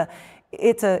Canada,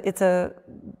 it's a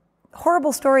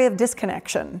horrible story of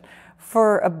disconnection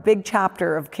for a big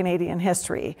chapter of Canadian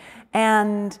history.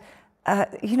 And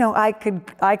I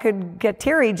could get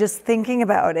teary just thinking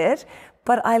about it,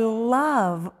 but I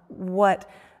love what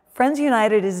Friends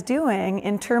United is doing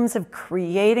in terms of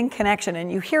creating connection.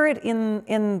 And you hear it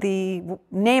in the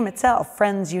name itself,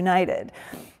 Friends United.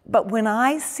 But when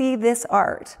I see this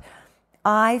art,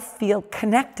 I feel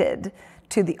connected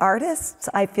to the artists.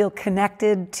 I feel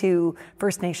connected to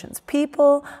First Nations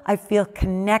people. I feel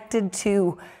connected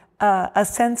to a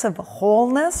sense of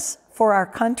wholeness for our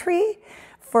country,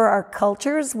 for our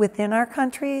cultures within our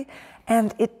country.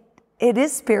 And it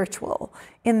is spiritual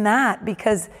in that,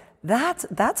 because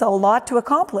that's a lot to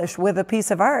accomplish with a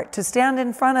piece of art. To stand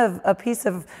in front of a piece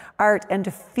of art and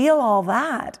to feel all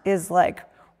that is like,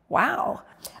 wow.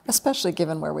 Especially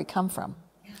given where we come from,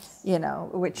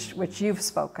 which you've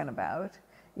spoken about,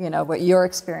 you know, what your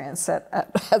experience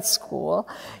at school,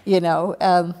 you know.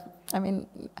 I mean,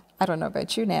 I don't know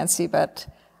about you, Nancy, but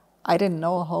I didn't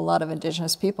know a whole lot of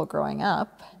Indigenous people growing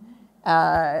up.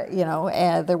 You know,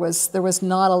 and there was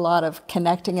not a lot of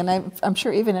connecting, and I'm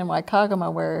sure even in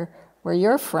Waikagama, where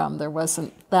you're from, there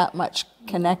wasn't that much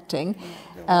connecting.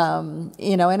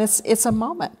 You know, and it's a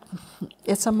moment.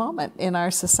 It's a moment in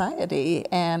our society,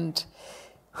 and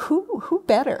who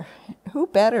better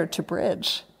to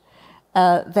bridge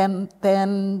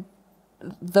than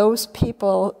those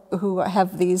people who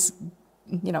have these,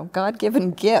 you know,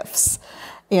 God-given gifts,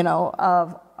 you know,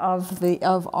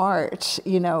 of art.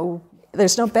 You know,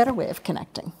 there's no better way of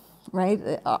connecting,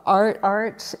 right?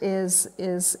 Art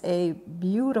is a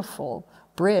beautiful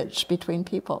bridge between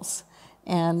peoples,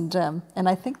 and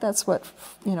I think that's what,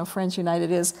 you know, Friends United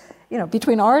is. You know,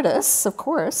 between artists, of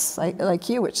course, like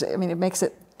you, which, I mean, it makes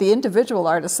it, the individual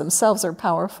artists themselves are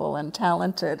powerful and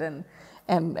talented and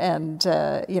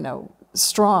you know,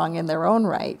 strong in their own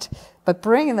right. But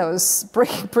bring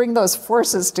those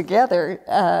forces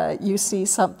together, you see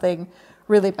something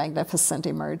really magnificent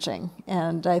emerging.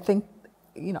 And I think,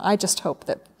 you know, I just hope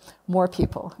that more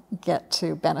people get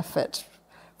to benefit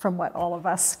from what all of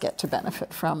us get to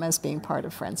benefit from as being part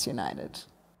of Friends United.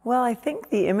 Well, I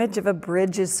think the image of a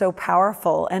bridge is so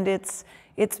powerful, and it's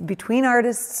between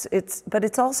artists, but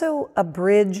it's also a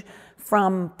bridge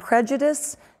from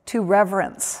prejudice to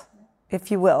reverence,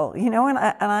 if you will. You know, and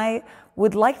I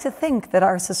would like to think that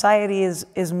our society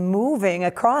is moving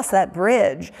across that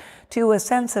bridge to a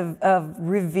sense of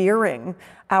revering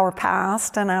our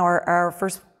past and our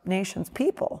First Nations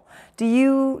people. Do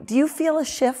you feel a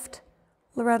shift,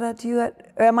 Loretta?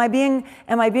 Am I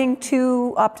being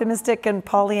too optimistic and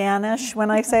Pollyannish when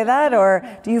I say that, or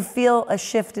do you feel a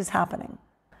shift is happening?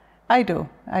 I do,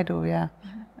 yeah.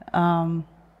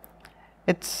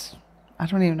 I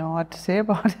don't even know what to say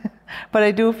about it, but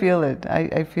I do feel it.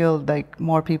 I feel like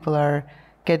more people are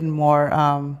getting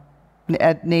more,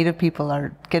 Native people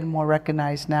are getting more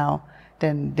recognized now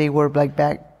than they were like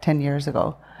back 10 years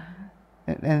ago.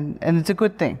 And it's a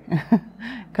good thing,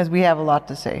 because we have a lot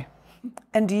to say.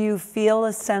 And do you feel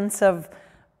a sense of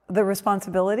the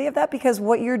responsibility of that? Because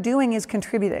what you're doing is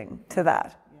contributing to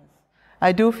that.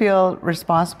 I do feel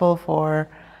responsible for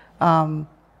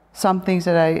some things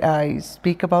that I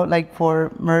speak about, like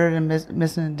for murdered and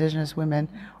missing Indigenous women,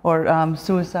 or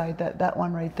suicide. That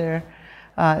one right there,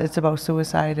 it's about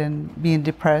suicide and being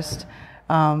depressed.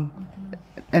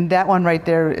 And that one right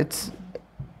there,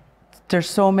 there's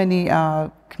so many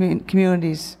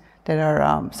communities that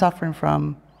are suffering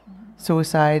from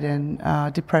suicide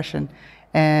and depression,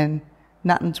 and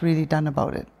nothing's really done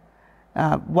about it.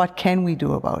 What can we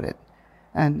do about it?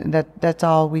 And that's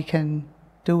all we can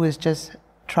do, is just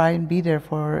try and be there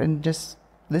for, and just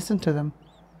listen to them.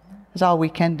 That's all we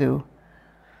can do.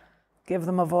 Give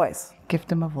them a voice. Give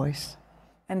them a voice.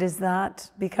 And is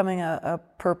that becoming a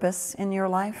purpose in your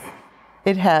life?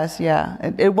 It has,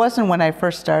 yeah. It wasn't when I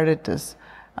first started this,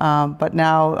 but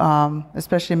now,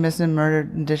 especially missing and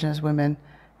murdered Indigenous women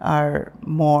are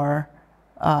more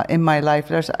in my life.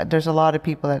 There's a lot of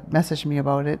people that message me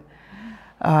about it,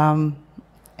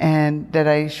 and that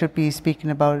I should be speaking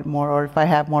about it more, or if I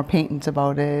have more paintings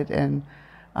about it and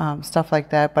stuff like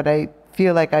that. But I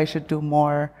feel like I should do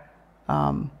more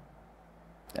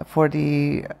for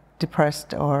the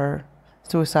depressed or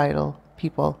suicidal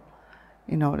people.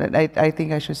 You know, that I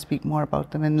think I should speak more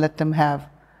about them and let them have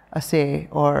a say,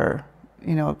 or,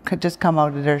 you know, just come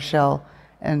out of their shell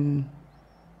and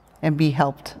be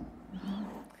helped.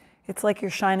 It's like you're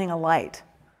shining a light,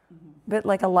 a bit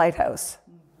like a lighthouse.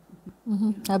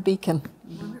 A beacon.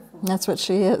 That's what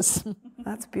she is.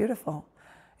 That's beautiful.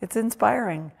 It's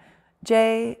inspiring.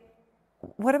 Jay,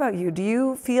 what about you? Do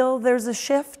you feel there's a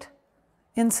shift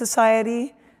in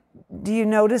society? Do you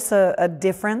notice a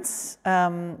difference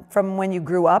from when you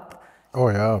grew up? Oh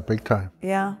yeah, big time.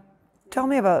 Yeah. Tell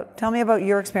me about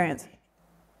your experience.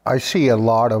 I see a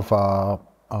lot of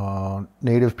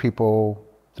Native people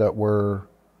that were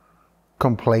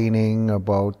complaining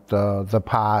about the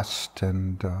past,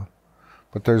 and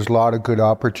but there's a lot of good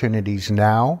opportunities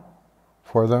now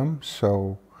for them.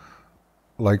 So,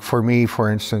 like for me,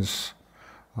 for instance,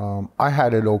 I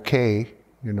had it okay,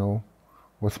 you know,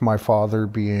 with my father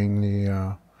being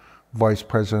the Vice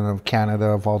President of Canada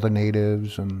of all the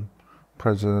Natives, and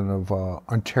President of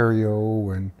Ontario,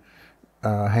 and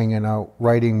hanging out,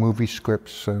 writing movie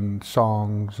scripts and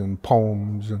songs and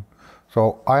poems. And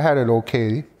so I had it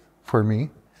okay for me.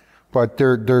 But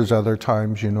there's other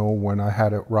times, you know, when I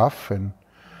had it rough,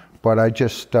 but I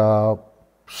just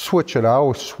switch it. I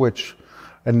always switch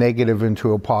a negative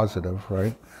into a positive,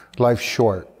 right? Life's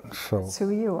short, So That's who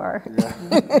you are.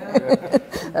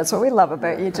 That's what we love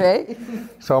about you, Jay.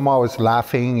 So I'm always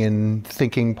laughing and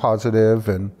thinking positive,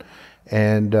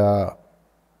 and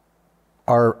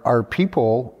our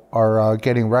people are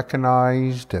getting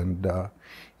recognized, and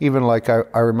even like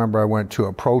I remember I went to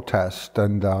a protest,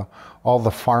 and all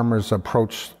the farmers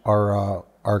approached our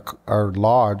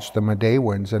lodge, the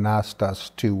Medewans, and asked us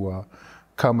to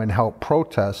come and help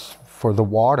protest for the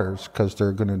waters, because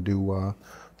they're going to do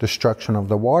destruction of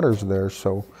the waters there.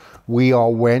 So we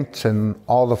all went, and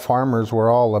all the farmers were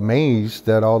all amazed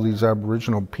that all these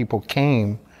Aboriginal people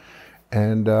came,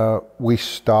 and we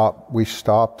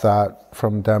stopped that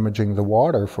from damaging the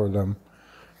water for them.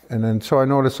 And then so I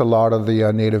noticed a lot of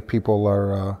the Native people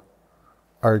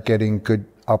are getting good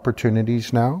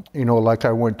opportunities now. You know, like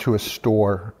I went to a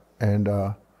store, and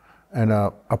a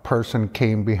person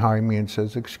came behind me and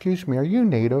says, "Excuse me, are you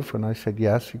Native?" And I said,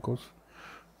 "Yes." He goes,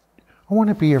 "I want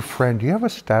to be your friend. Do you have a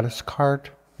status card?"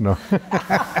 No.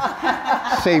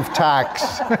 Save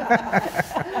tax.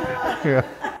 Yeah.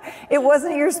 It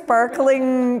wasn't your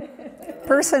sparkling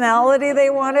personality they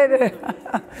wanted?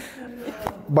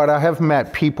 But I have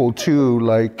met people too,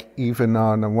 like even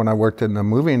when I worked in the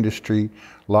movie industry,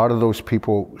 a lot of those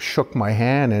people shook my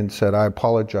hand and said, "I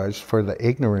apologize for the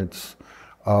ignorance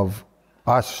of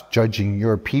us judging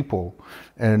your people.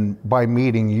 And by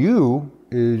meeting you,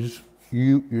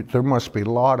 there must be a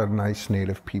lot of nice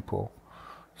Native people."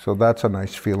 So that's a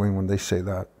nice feeling when they say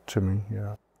that to me,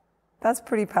 yeah. That's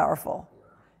pretty powerful.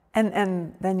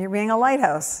 And then you're being a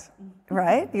lighthouse,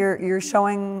 right? You're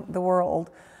showing the world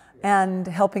and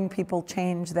helping people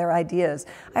change their ideas.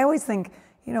 I always think,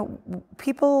 you know,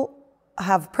 people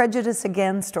have prejudice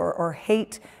against or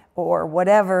hate or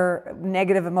whatever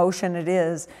negative emotion it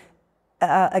is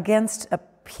against a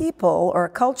people or a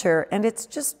culture, and it's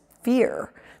just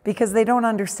fear because they don't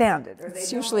understand it.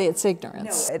 It's usually it's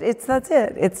ignorance. That's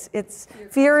it. It's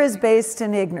fear is based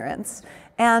in ignorance.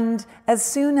 And as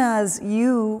soon as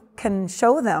you can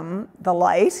show them the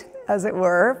light, as it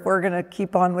were, if we're going to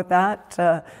keep on with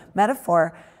that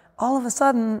metaphor, all of a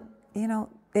sudden, you know,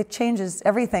 it changes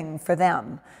everything for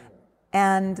them.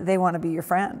 And they want to be your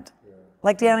friend.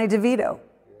 Like Danny DeVito.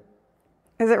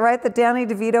 Is it right that Danny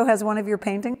DeVito has one of your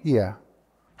paintings? Yeah.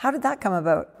 How did that come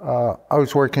about? I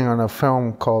was working on a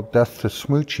film called Death to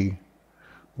Smoochie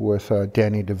with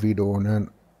Danny DeVito, and then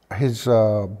his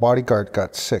bodyguard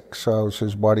got sick, so I was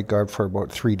his bodyguard for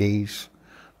about 3 days.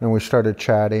 Then we started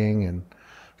chatting and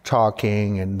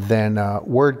talking, and then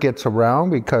word gets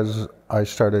around because I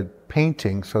started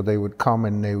painting, so they would come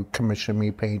and they would commission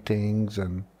me paintings,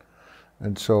 and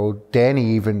so Danny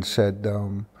even said,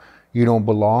 "You don't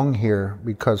belong here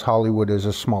because Hollywood is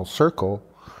a small circle,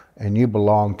 and you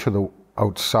belong to the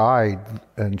outside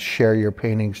and share your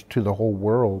paintings to the whole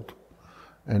world."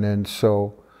 And then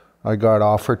so I got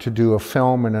offered to do a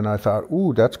film, and then I thought,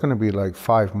 ooh, that's going to be like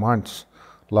 5 months,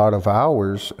 a lot of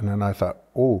hours. And then I thought,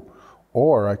 oh,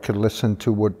 or I could listen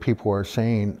to what people are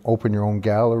saying, open your own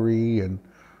gallery and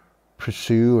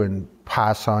pursue and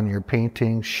pass on your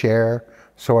paintings, share.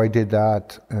 So I did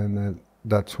that, and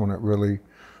that's when it really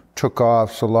took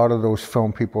off. So a lot of those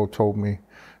film people told me,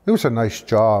 it was a nice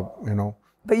job, you know.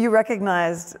 But you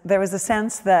recognized there was a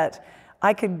sense that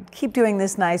I could keep doing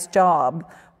this nice job,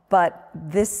 but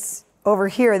this over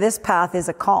here, this path is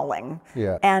a calling.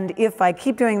 Yeah. And if I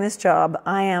keep doing this job,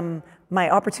 my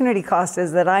opportunity cost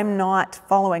is that I'm not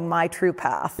following my true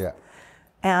path. Yeah.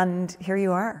 And here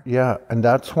you are. Yeah, and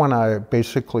that's when I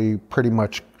basically pretty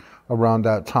much around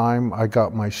that time, I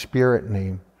got my spirit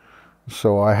name.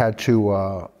 So I had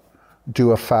to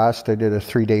do a fast. I did a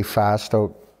 3-day fast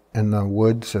out in the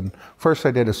woods. And first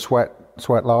I did a sweat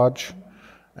lodge.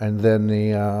 And then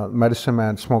the medicine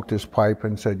man smoked his pipe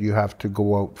and said, "You have to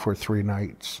go out for 3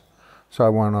 nights." So I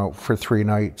went out for 3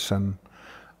 nights. And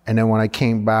then when I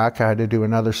came back, I had to do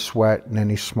another sweat. And then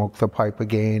he smoked the pipe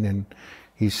again. And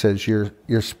he says,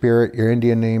 your spirit, your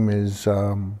Indian name is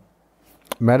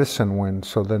Medicine Wind.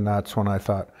 So then that's when I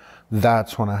thought,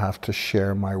 that's when I have to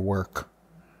share my work.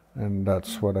 And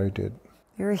that's what I did.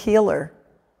 You're a healer,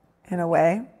 in a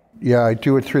way. Yeah, I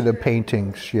do it through the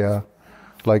paintings, yeah.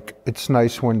 Like, it's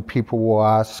nice when people will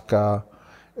ask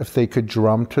if they could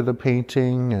drum to the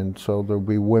painting, and so there'll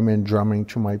be women drumming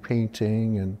to my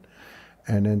painting,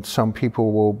 and then some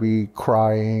people will be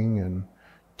crying and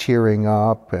tearing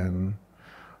up, and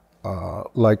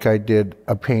like I did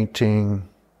a painting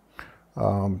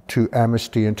to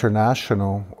Amnesty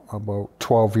International about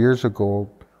 12 years ago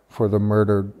for the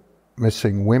murdered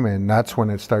missing women. That's when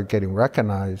it started getting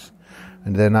recognized.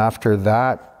 And then after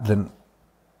that, then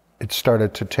it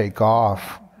started to take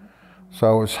off. So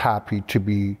I was happy to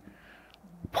be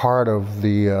part of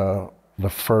the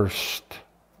first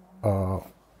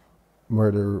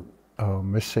murder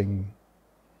missing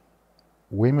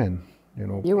women, you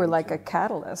know. You were like a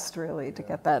catalyst, really, to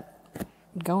get that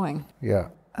going. Yeah.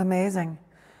 Amazing.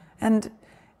 And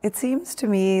it seems to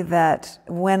me that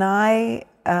when I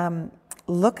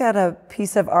look at a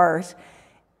piece of art,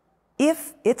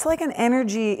 if it's like an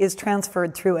energy is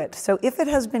transferred through it. So if it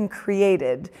has been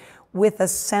created with a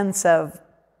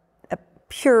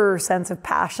pure sense of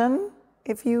passion,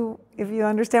 if you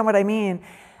understand what I mean,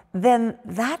 then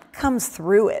that comes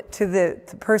through it to the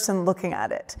person looking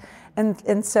at it.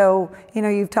 And so, you know,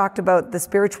 you've talked about the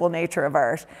spiritual nature of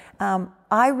art.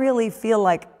 I really feel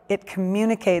like it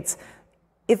communicates.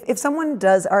 If someone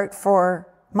does art for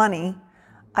money,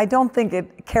 I don't think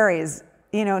it carries,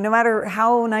 you know, no matter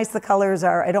how nice the colors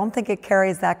are, I don't think it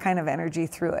carries that kind of energy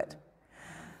through it.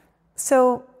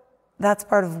 So that's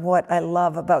part of what I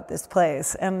love about this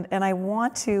place. And I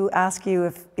want to ask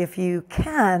you, if you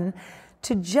can,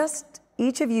 to just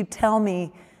each of you tell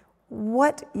me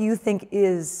what you think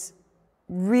is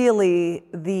really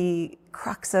the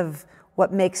crux of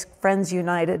what makes Friends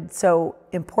United so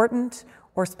important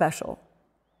or special.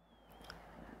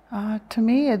 To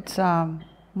me, it's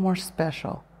more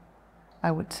special,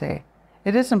 I would say.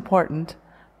 It is important,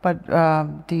 but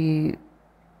the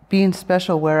being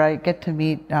special where I get to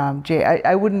meet Jay,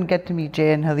 I wouldn't get to meet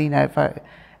Jay and Helena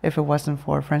if it wasn't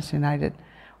for Friends United.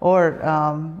 Or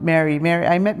Mary.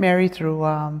 I met Mary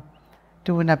through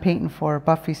doing a painting for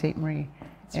Buffy St. Marie.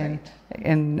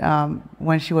 And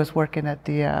when she was working at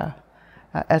the,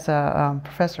 as a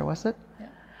professor, was it? Yeah.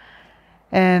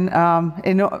 And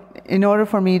in order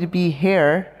for me to be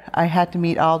here, I had to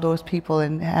meet all those people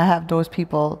and have those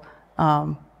people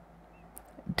to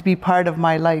be part of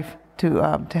my life to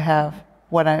have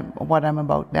what I'm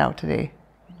about now today.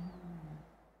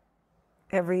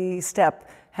 Every step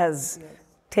has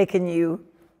taken you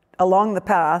along the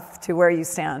path to where you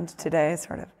stand today,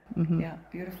 sort of. Mm-hmm. Yeah,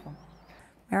 beautiful.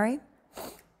 Mary?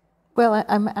 Well,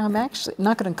 I'm actually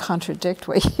not going to contradict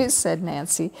what you said,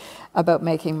 Nancy, about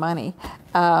making money.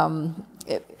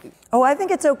 I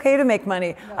think it's okay to make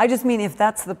money. I just mean if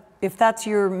that's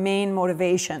your main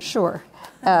motivation. Sure.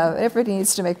 Everybody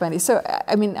needs to make money. So,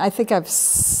 I mean, I think I've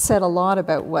said a lot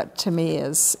about what to me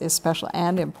is special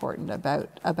and important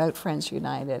about Friends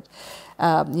United.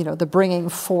 You know, the bringing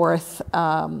forth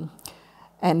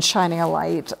and shining a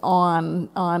light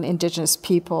on Indigenous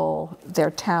people,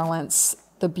 their talents,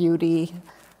 the beauty,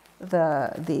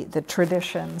 the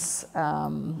traditions,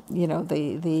 you know,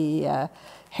 the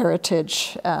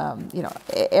heritage, you know,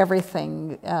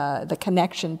 everything, the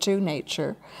connection to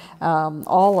nature,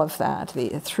 all of that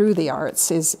through the arts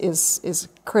is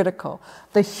critical.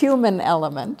 The human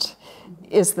element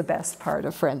is the best part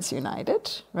of Friends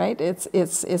United, right?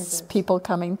 It's people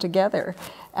coming together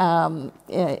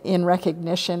in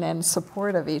recognition and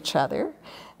support of each other,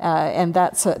 and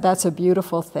that's a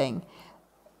beautiful thing.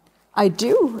 I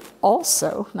do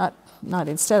also,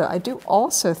 I do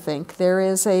also think there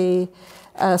is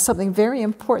something very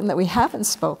important that we haven't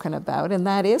spoken about, and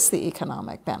that is the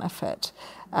economic benefit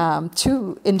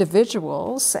to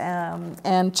individuals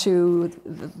and to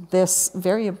this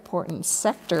very important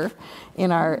sector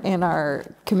in our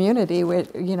community,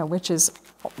 which is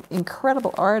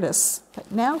incredible artists,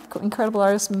 but now incredible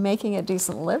artists making a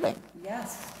decent living.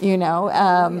 Yes. You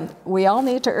know, we all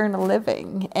need to earn a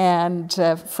living, and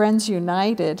Friends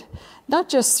United, not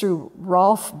just through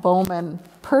Rolf Bouman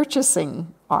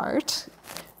purchasing art,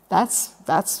 that's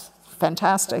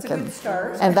fantastic, that's a good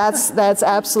start. And that's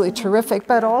absolutely terrific.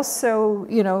 But also,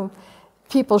 you know,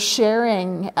 people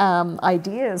sharing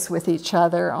ideas with each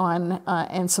other on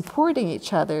and supporting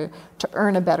each other to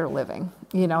earn a better living.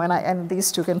 You know, and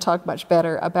these two can talk much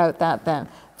better about that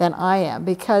than I am,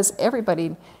 because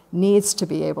everybody needs to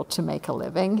be able to make a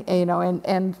living, you know,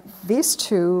 and these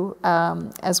two,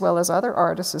 as well as other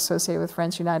artists associated with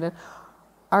Friends United,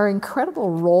 are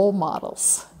incredible role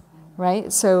models,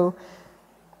 right? So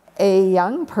a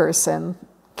young person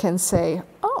can say,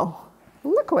 oh,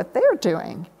 look what they're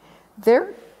doing.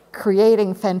 They're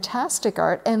creating fantastic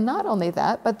art, and not only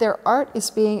that, but their art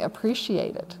is being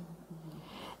appreciated.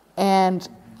 And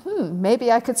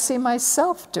maybe I could see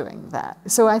myself doing that.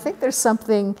 So I think there's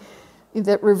something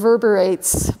that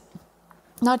reverberates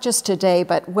not just today,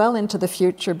 but well into the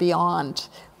future beyond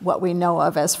what we know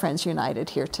of as Friends United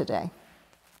here today.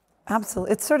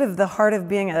 Absolutely. It's sort of the heart of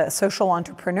being a social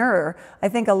entrepreneur. I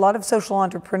think a lot of social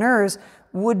entrepreneurs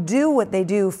would do what they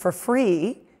do for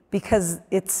free because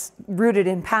it's rooted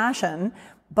in passion,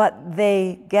 but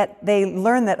they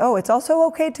learn that, oh, it's also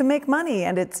okay to make money,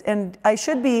 and it's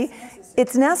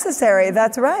necessary.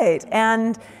 That's right.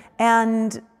 And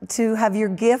to have your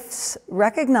gifts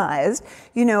recognized.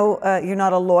 You know, you're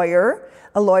not a lawyer.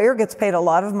 A lawyer gets paid a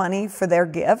lot of money for their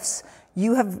gifts.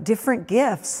 You have different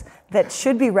gifts that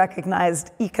should be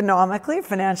recognized economically,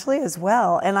 financially as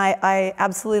well. And I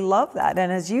absolutely love that.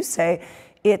 And as you say,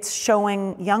 it's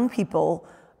showing young people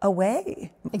a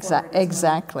way.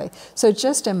 Exactly. So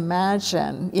just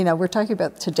imagine, you know, we're talking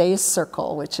about today's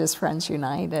circle, which is Friends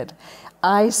United.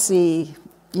 I see,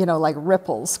 you know, like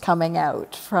ripples coming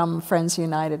out from Friends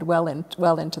United well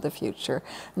into the future,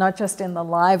 not just in the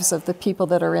lives of the people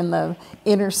that are in the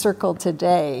inner circle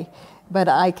today, but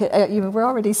we're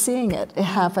already seeing it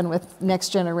happen with Next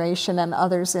Generation and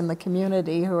others in the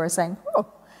community who are saying, oh,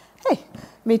 hey,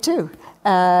 me too.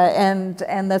 And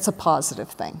that's a positive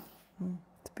thing.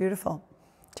 It's beautiful.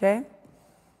 Jay?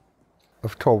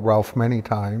 I've told Rolf many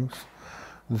times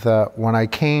that when I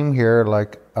came here,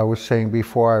 like I was saying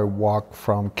before, I walked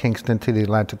from Kingston to the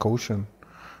Atlantic Ocean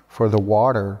for the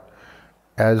water.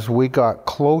 As we got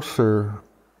closer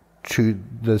to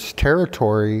this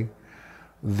territory,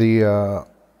 we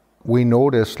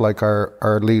noticed, like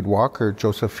our lead walker,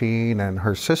 Josephine, and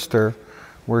her sister,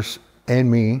 and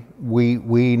me,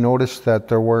 we noticed that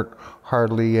there weren't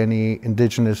hardly any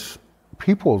Indigenous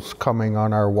peoples coming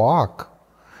on our walk.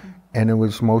 And it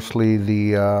was mostly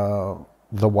the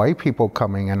white people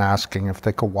coming and asking if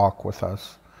they could walk with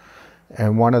us.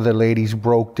 And one of the ladies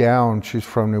broke down. She's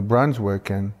from New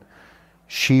Brunswick, and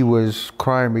she was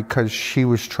crying because she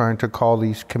was trying to call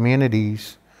these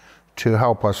communities to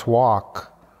help us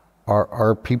walk,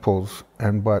 our peoples.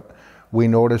 But we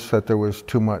noticed that there was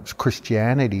too much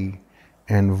Christianity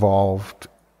involved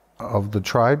of the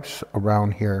tribes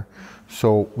around here.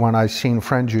 So when I seen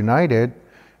Friends United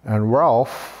and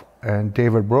Rolf and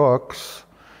David Brooks,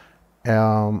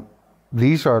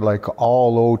 these are like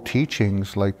all old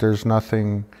teachings, like there's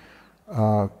nothing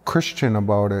Christian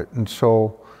about it. And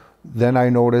so then I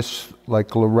noticed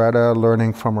like Loretta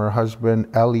learning from her husband,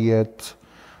 Elliot,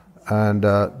 and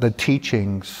the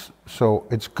teachings. So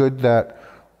it's good that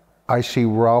I see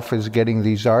Rolf is getting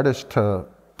these artists to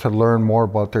learn more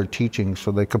about their teachings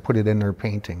so they could put it in their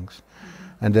paintings.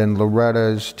 And then Loretta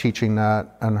is teaching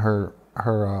that, and her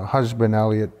husband,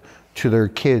 Elliot, to their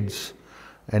kids.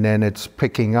 And then it's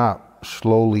picking up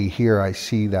slowly here, I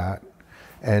see that.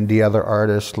 And the other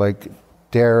artists like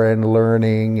Darren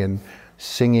learning and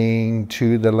singing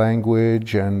to the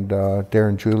language, and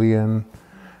Darren Julian,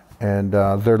 and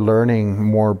they're learning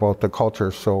more about the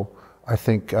culture. So I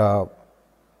think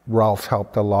Rolf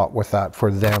helped a lot with that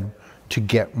for them to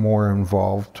get more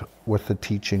involved with the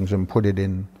teachings and put it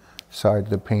inside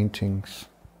the paintings.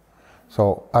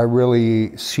 So I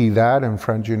really see that in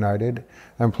Friends United.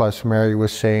 And plus Mary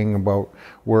was saying about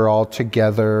we're all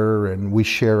together and we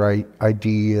share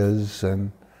ideas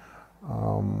and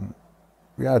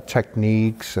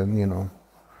techniques, and you know,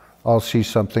 I'll see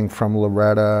something from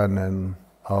Loretta and then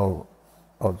I'll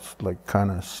like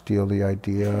kind of steal the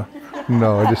idea.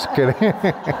 No, just kidding.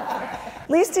 At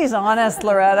least he's honest,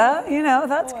 Loretta. You know,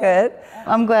 that's good.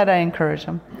 I'm glad I encourage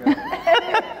him.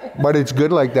 But it's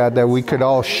good like that we could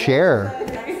all share,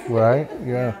 right?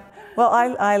 Yeah. Well,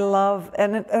 I love,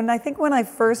 and I think when I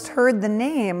first heard the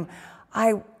name,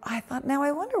 I thought, now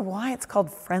I wonder why it's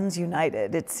called Friends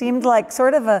United. It seemed like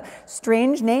sort of a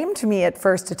strange name to me at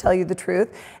first, to tell you the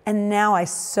truth, and now I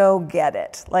so get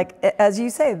it. Like, as you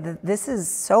say, this is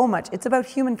so much. It's about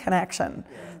human connection,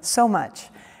 so much.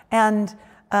 And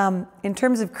in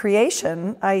terms of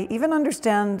creation, I even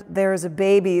understand there is a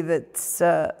baby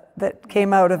that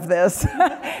came out of this.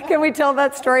 Can we tell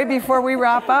that story before we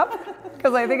wrap up?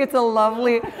 Because I think it's a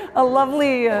lovely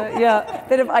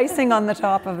bit of icing on the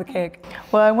top of the cake.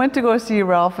 Well, I went to go see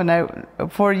Rolf, and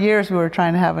for years we were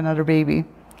trying to have another baby.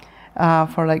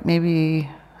 For like maybe,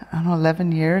 I don't know,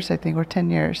 11 years, I think, or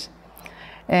 10 years.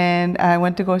 And I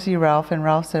went to go see Rolf, and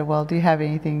Rolf said, well, do you have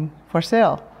anything for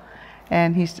sale?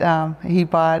 And he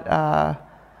bought,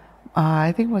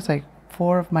 I think it was like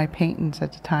 4 of my paintings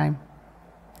at the time.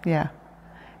 Yeah.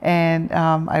 And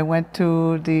I went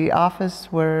to the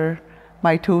office where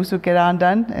my tools would get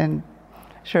undone, and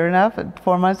sure enough,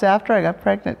 4 months after, I got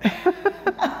pregnant with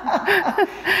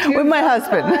my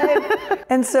husband.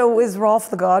 And so is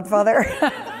Rolf the godfather?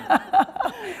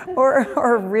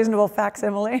 or a reasonable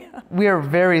facsimile? We are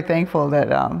very thankful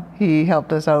that he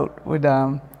helped us out with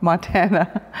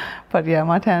Montana. But yeah,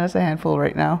 Montana's a handful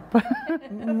right now.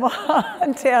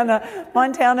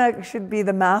 Montana should be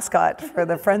the mascot for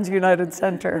the Friends United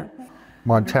Center.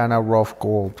 Montana Rolf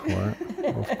Gould, right?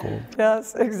 Rolf Gould.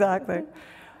 Yes, exactly.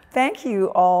 Thank you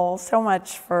all so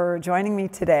much for joining me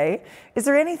today. Is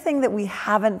there anything that we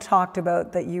haven't talked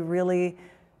about that you really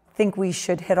think we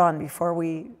should hit on before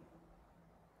we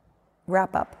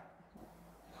wrap up?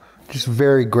 Just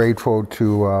very grateful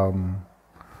to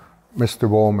Mr.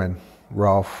 Bouman,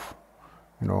 Rolf,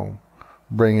 you know,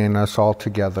 bringing us all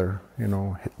together. You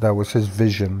know, that was his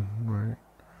vision, right?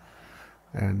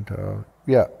 And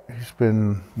yeah, he's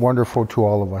been wonderful to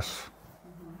all of us.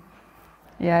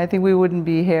 Yeah, I think we wouldn't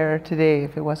be here today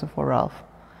if it wasn't for Rolf.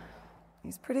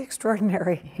 He's pretty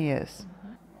extraordinary. He is.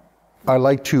 I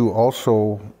like to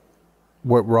also,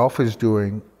 what Rolf is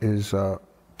doing is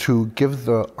to give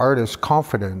the artists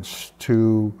confidence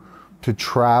to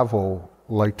travel,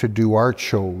 like to do art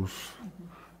shows.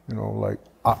 You know, like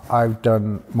I've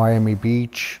done Miami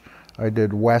Beach, I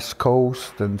did West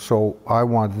Coast, and so I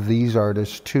want these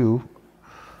artists too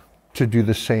to do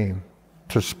the same,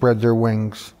 to spread their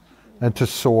wings and to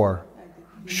soar,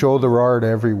 show their art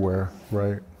everywhere,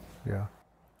 right? Yeah.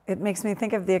 It makes me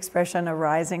think of the expression, a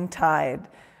rising tide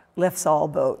lifts all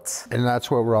boats. And that's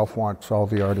what Rolf wants all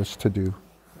the artists to do,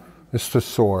 is to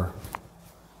soar.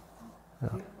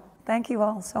 Yeah. Thank you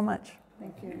all so much.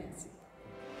 Thank you, Nancy.